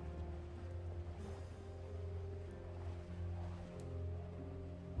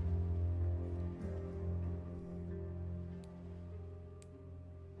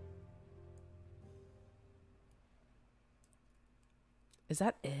 Is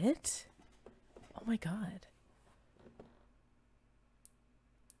that it? Oh my god.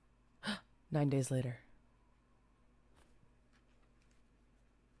 9 days later.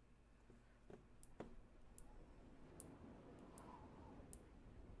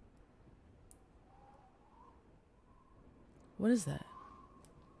 What is that?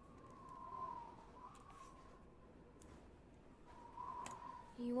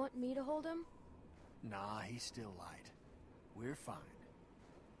 You want me to hold him? Nah, he's still light. We're fine.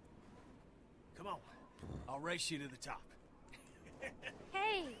 Come on. I'll race you to the top.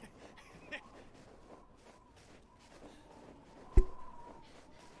 Hey!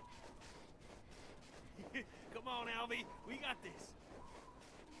 Come on, Alvy. We got this.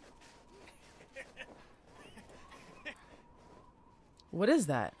 What is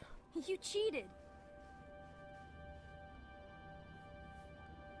that? You cheated.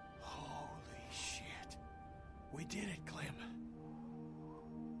 Holy shit. We did it, Clem.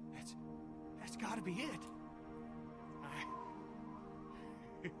 That's gotta be it.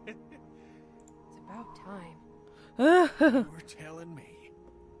 It's about time. You were telling me.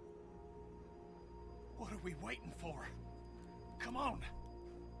 What are we waiting for? Come on.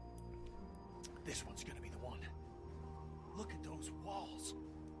 This one's gonna be the one. Look at those walls.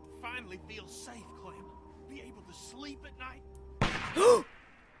 Finally feel safe, Clem. Be able to sleep at night.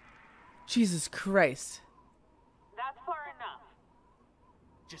 Jesus Christ. That's far enough.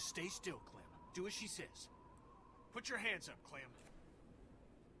 Just stay still, Clem. Do as she says. Put your hands up, Clem.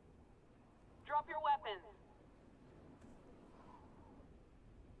 Drop your weapons.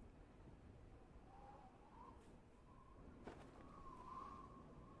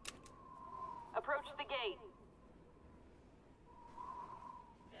 Approach the gate.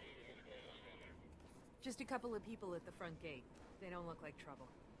 Just a couple of people at the front gate. They don't look like trouble.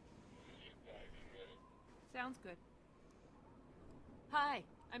 Sounds good. Hi,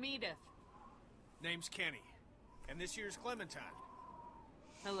 I'm Edith. Name's Kenny. And this year's Clementine.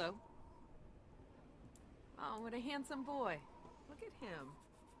 Hello. Oh, what a handsome boy. Look at him.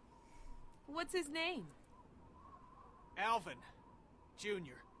 What's his name? Alvin.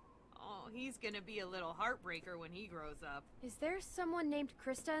 Jr. Oh, he's gonna be a little heartbreaker when he grows up. Is there someone named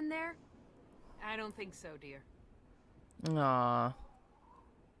Krista in there? I don't think so, dear. Aww.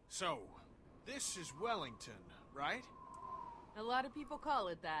 So, this is Wellington, right? A lot of people call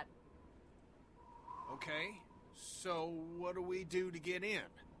it that. Okay. So, what do we do to get in?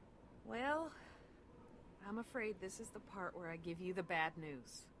 Well, I'm afraid this is the part where I give you the bad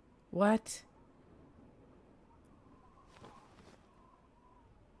news. What?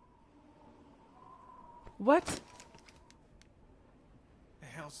 What? The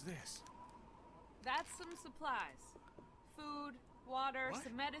hell's this? That's some supplies. Food, water, What?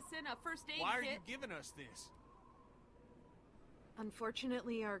 some medicine, a first aid Why are kit. you giving us this?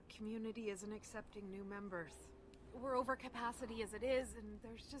 Unfortunately, our community isn't accepting new members. We're over capacity as it is, and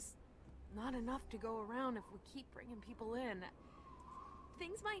there's just not enough to go around if we keep bringing people in.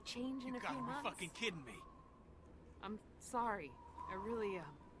 Things might change in You a few gotta be months. fucking kidding me. I'm sorry. I really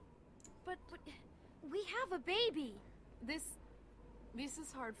am. But we have a baby. This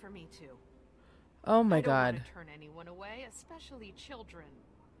is hard for me too. Oh my I don't god. want to turn anyone away, especially children.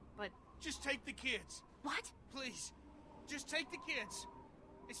 But Just take the kids. What? Please. Just take the kids.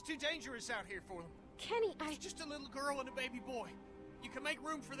 It's too dangerous out here for them. Kenny, It's just a little girl and a baby boy. You can make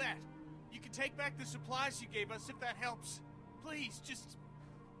room for that. You can take back the supplies you gave us if that helps. Please, just...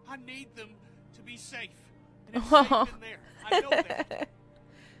 I need them to be safe. And it's safe in there. I know that.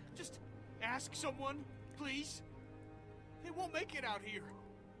 Just ask someone, please. They won't make it out here.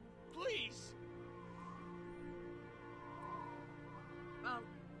 Please.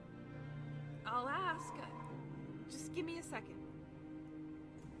 Just give me a second.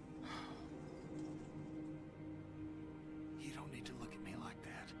 You don't need to look at me like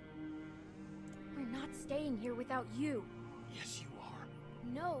that. We're not staying here without you. Yes, you are.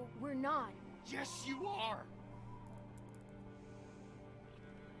 No, we're not. Yes, you are.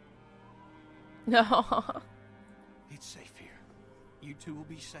 No. It's safe here. You two will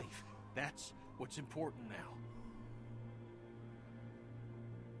be safe. That's what's important now.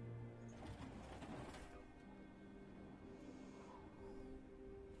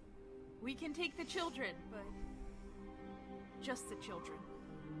 We can take the children, but just the children.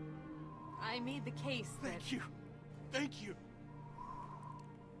 I made the case that... Thank you. Thank you.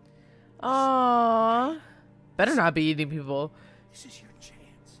 Aww. Better not be eating people. This is your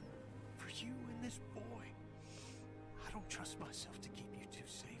chance. For you and this boy. I don't trust myself to keep you two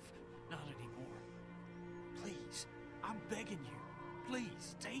safe. Not anymore. Please, I'm begging you.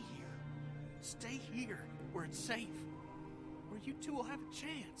 Please, stay here. Stay here, where it's safe. Where you two will have a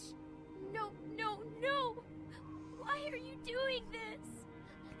chance. No, no, no! Why are you doing this?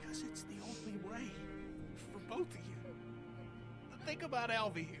 Because it's the only way. For both of you. Think about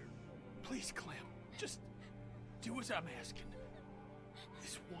Alvy here. Please, Clem. Just do as I'm asking.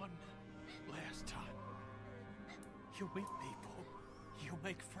 This one last time. You'll meet people. You'll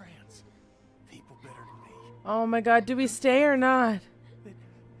make friends. People better than me. Oh my god, do we stay or not?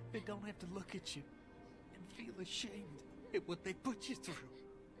 They don't have to look at you and feel ashamed at what they put you through.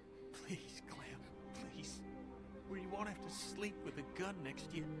 Please, Clem, please. Where you won't have to sleep with a gun next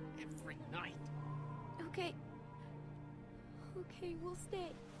to you every night. Okay. Okay, we'll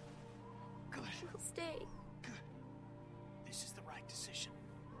stay. Good. We'll stay. Good. This is the right decision.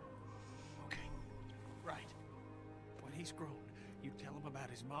 Okay. Right. When he's grown, you tell him about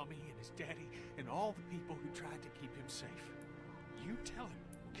his mommy and his daddy and all the people who tried to keep him safe. You tell him,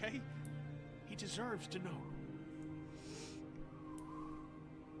 okay? He deserves to know.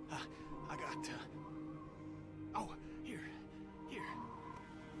 I got, oh, here.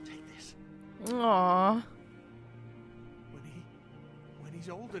 Take this. Aww. When he's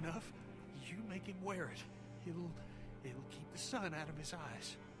old enough, you make him wear it. It'll keep the sun out of his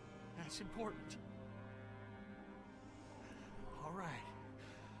eyes. That's important. All right.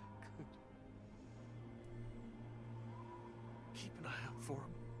 Good. Keep an eye out for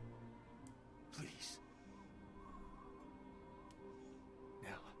him. Please.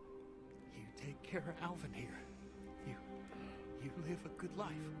 Now, you take care of Alvin here. You live a good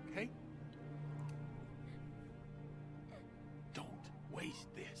life, okay? Don't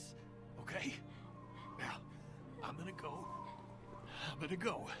waste this, okay? Now, I'm gonna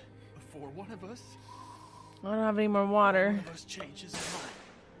go before one of us... I don't have any more water. One of us changes his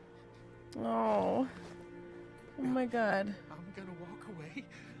mind. Oh. Oh my god. I'm gonna walk away.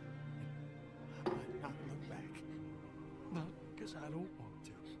 I might not look back. Not because I don't want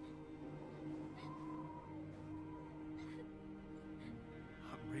to.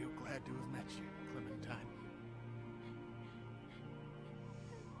 I'm real glad to have met you, Clementine.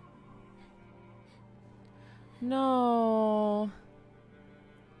 No.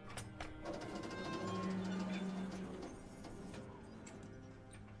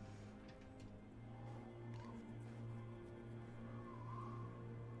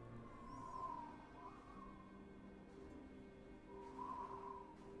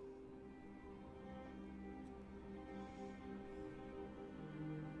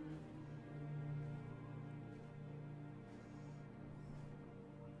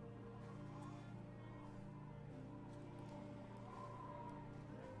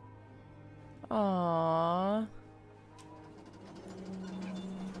 Aww.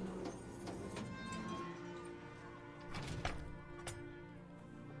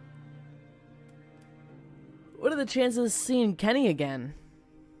 What are the chances of seeing Kenny again?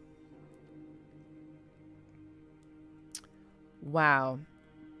 Wow.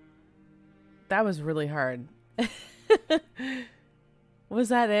 That was really hard. Was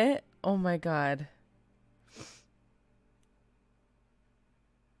that it? Oh my god.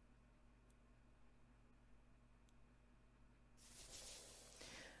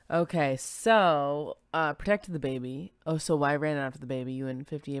 Okay, so protected the baby. Oh, so why ran after the baby? You and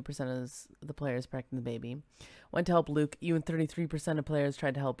 58% of the players protecting the baby. Went to help Luke. You and 33% of players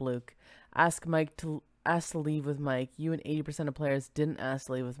tried to help Luke. Ask to leave with Mike. You and 80% of players didn't ask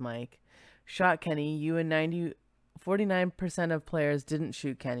to leave with Mike. Shot Kenny. You and 49% of players didn't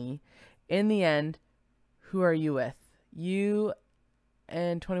shoot Kenny. In the end, who are you with? You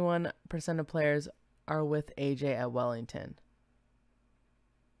and 21% of players are with AJ at Wellington.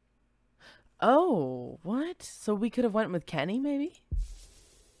 Oh, what? So we could have went with Kenny, maybe?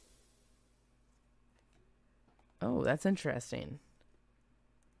 Oh, that's interesting.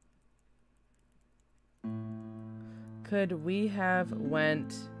 Could we have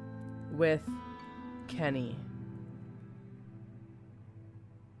went with Kenny?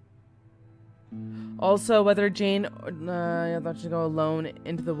 Also, whether Jane I thought she'd go alone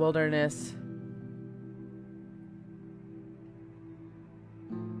into the wilderness.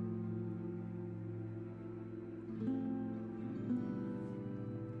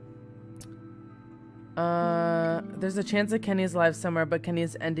 There's a chance that Kenny's alive somewhere, but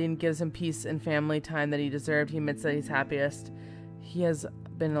Kenny's ending gives him peace and family time that he deserved. He admits that he's happiest. He has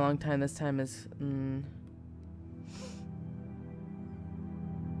been a long time. This time is...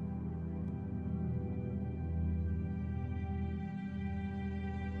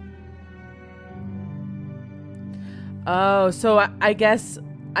 Oh, so I guess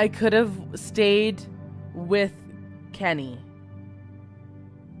I could have stayed with Kenny.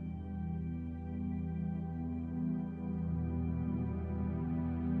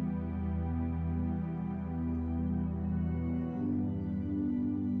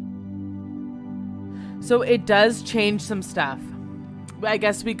 So it does change some stuff. I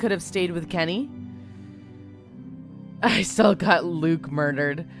guess we could have stayed with Kenny. I still got Luke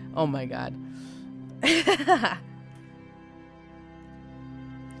murdered. Oh my god.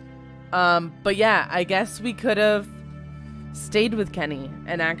 But yeah, I guess we could have stayed with Kenny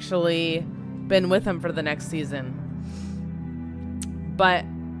and actually been with him for the next season. But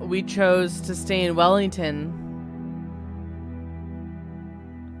we chose to stay in Wellington.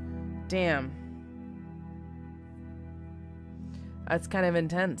 Damn. That's kind of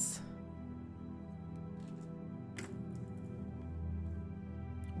intense.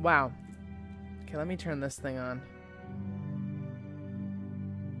 Wow. Okay, let me turn this thing on.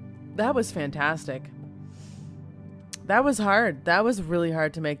 That was fantastic. That was hard. That was really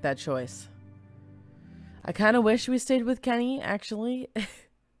hard to make that choice. I kind of wish we stayed with Kenny, actually.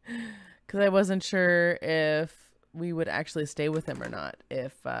 Because I wasn't sure if we would actually stay with him or not.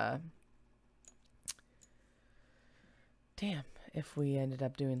 Damn. If we ended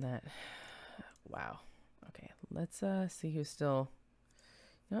up doing that. Wow. Okay, let's see who's still...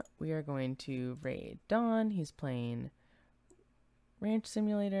 You know what? We are going to raid Don. He's playing Ranch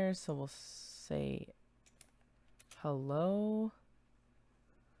Simulator, so we'll say hello.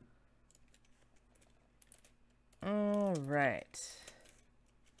 All right.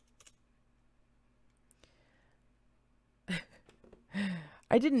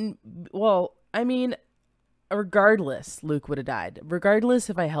 I didn't... Well, I mean... Regardless, Luke would have died. Regardless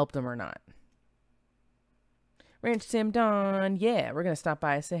if I helped him or not. Ranch Sim Don. Yeah, we're going to stop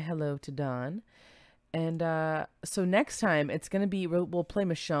by, say hello to Don. And so next time, it's going to be... We'll play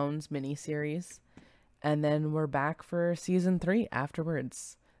Michonne's miniseries. And then we're back for season 3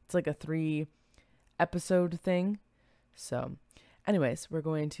 afterwards. It's like a 3-episode thing. So, anyways, we're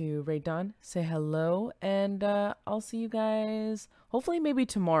going to raid Don, say hello. And I'll see you guys hopefully maybe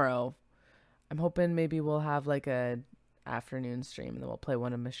tomorrow. I'm hoping maybe we'll have like a afternoon stream and then we'll play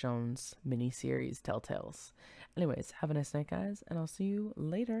one of Michonne's mini-series Telltales. Anyways, have a nice night, guys, and I'll see you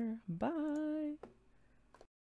later. Bye.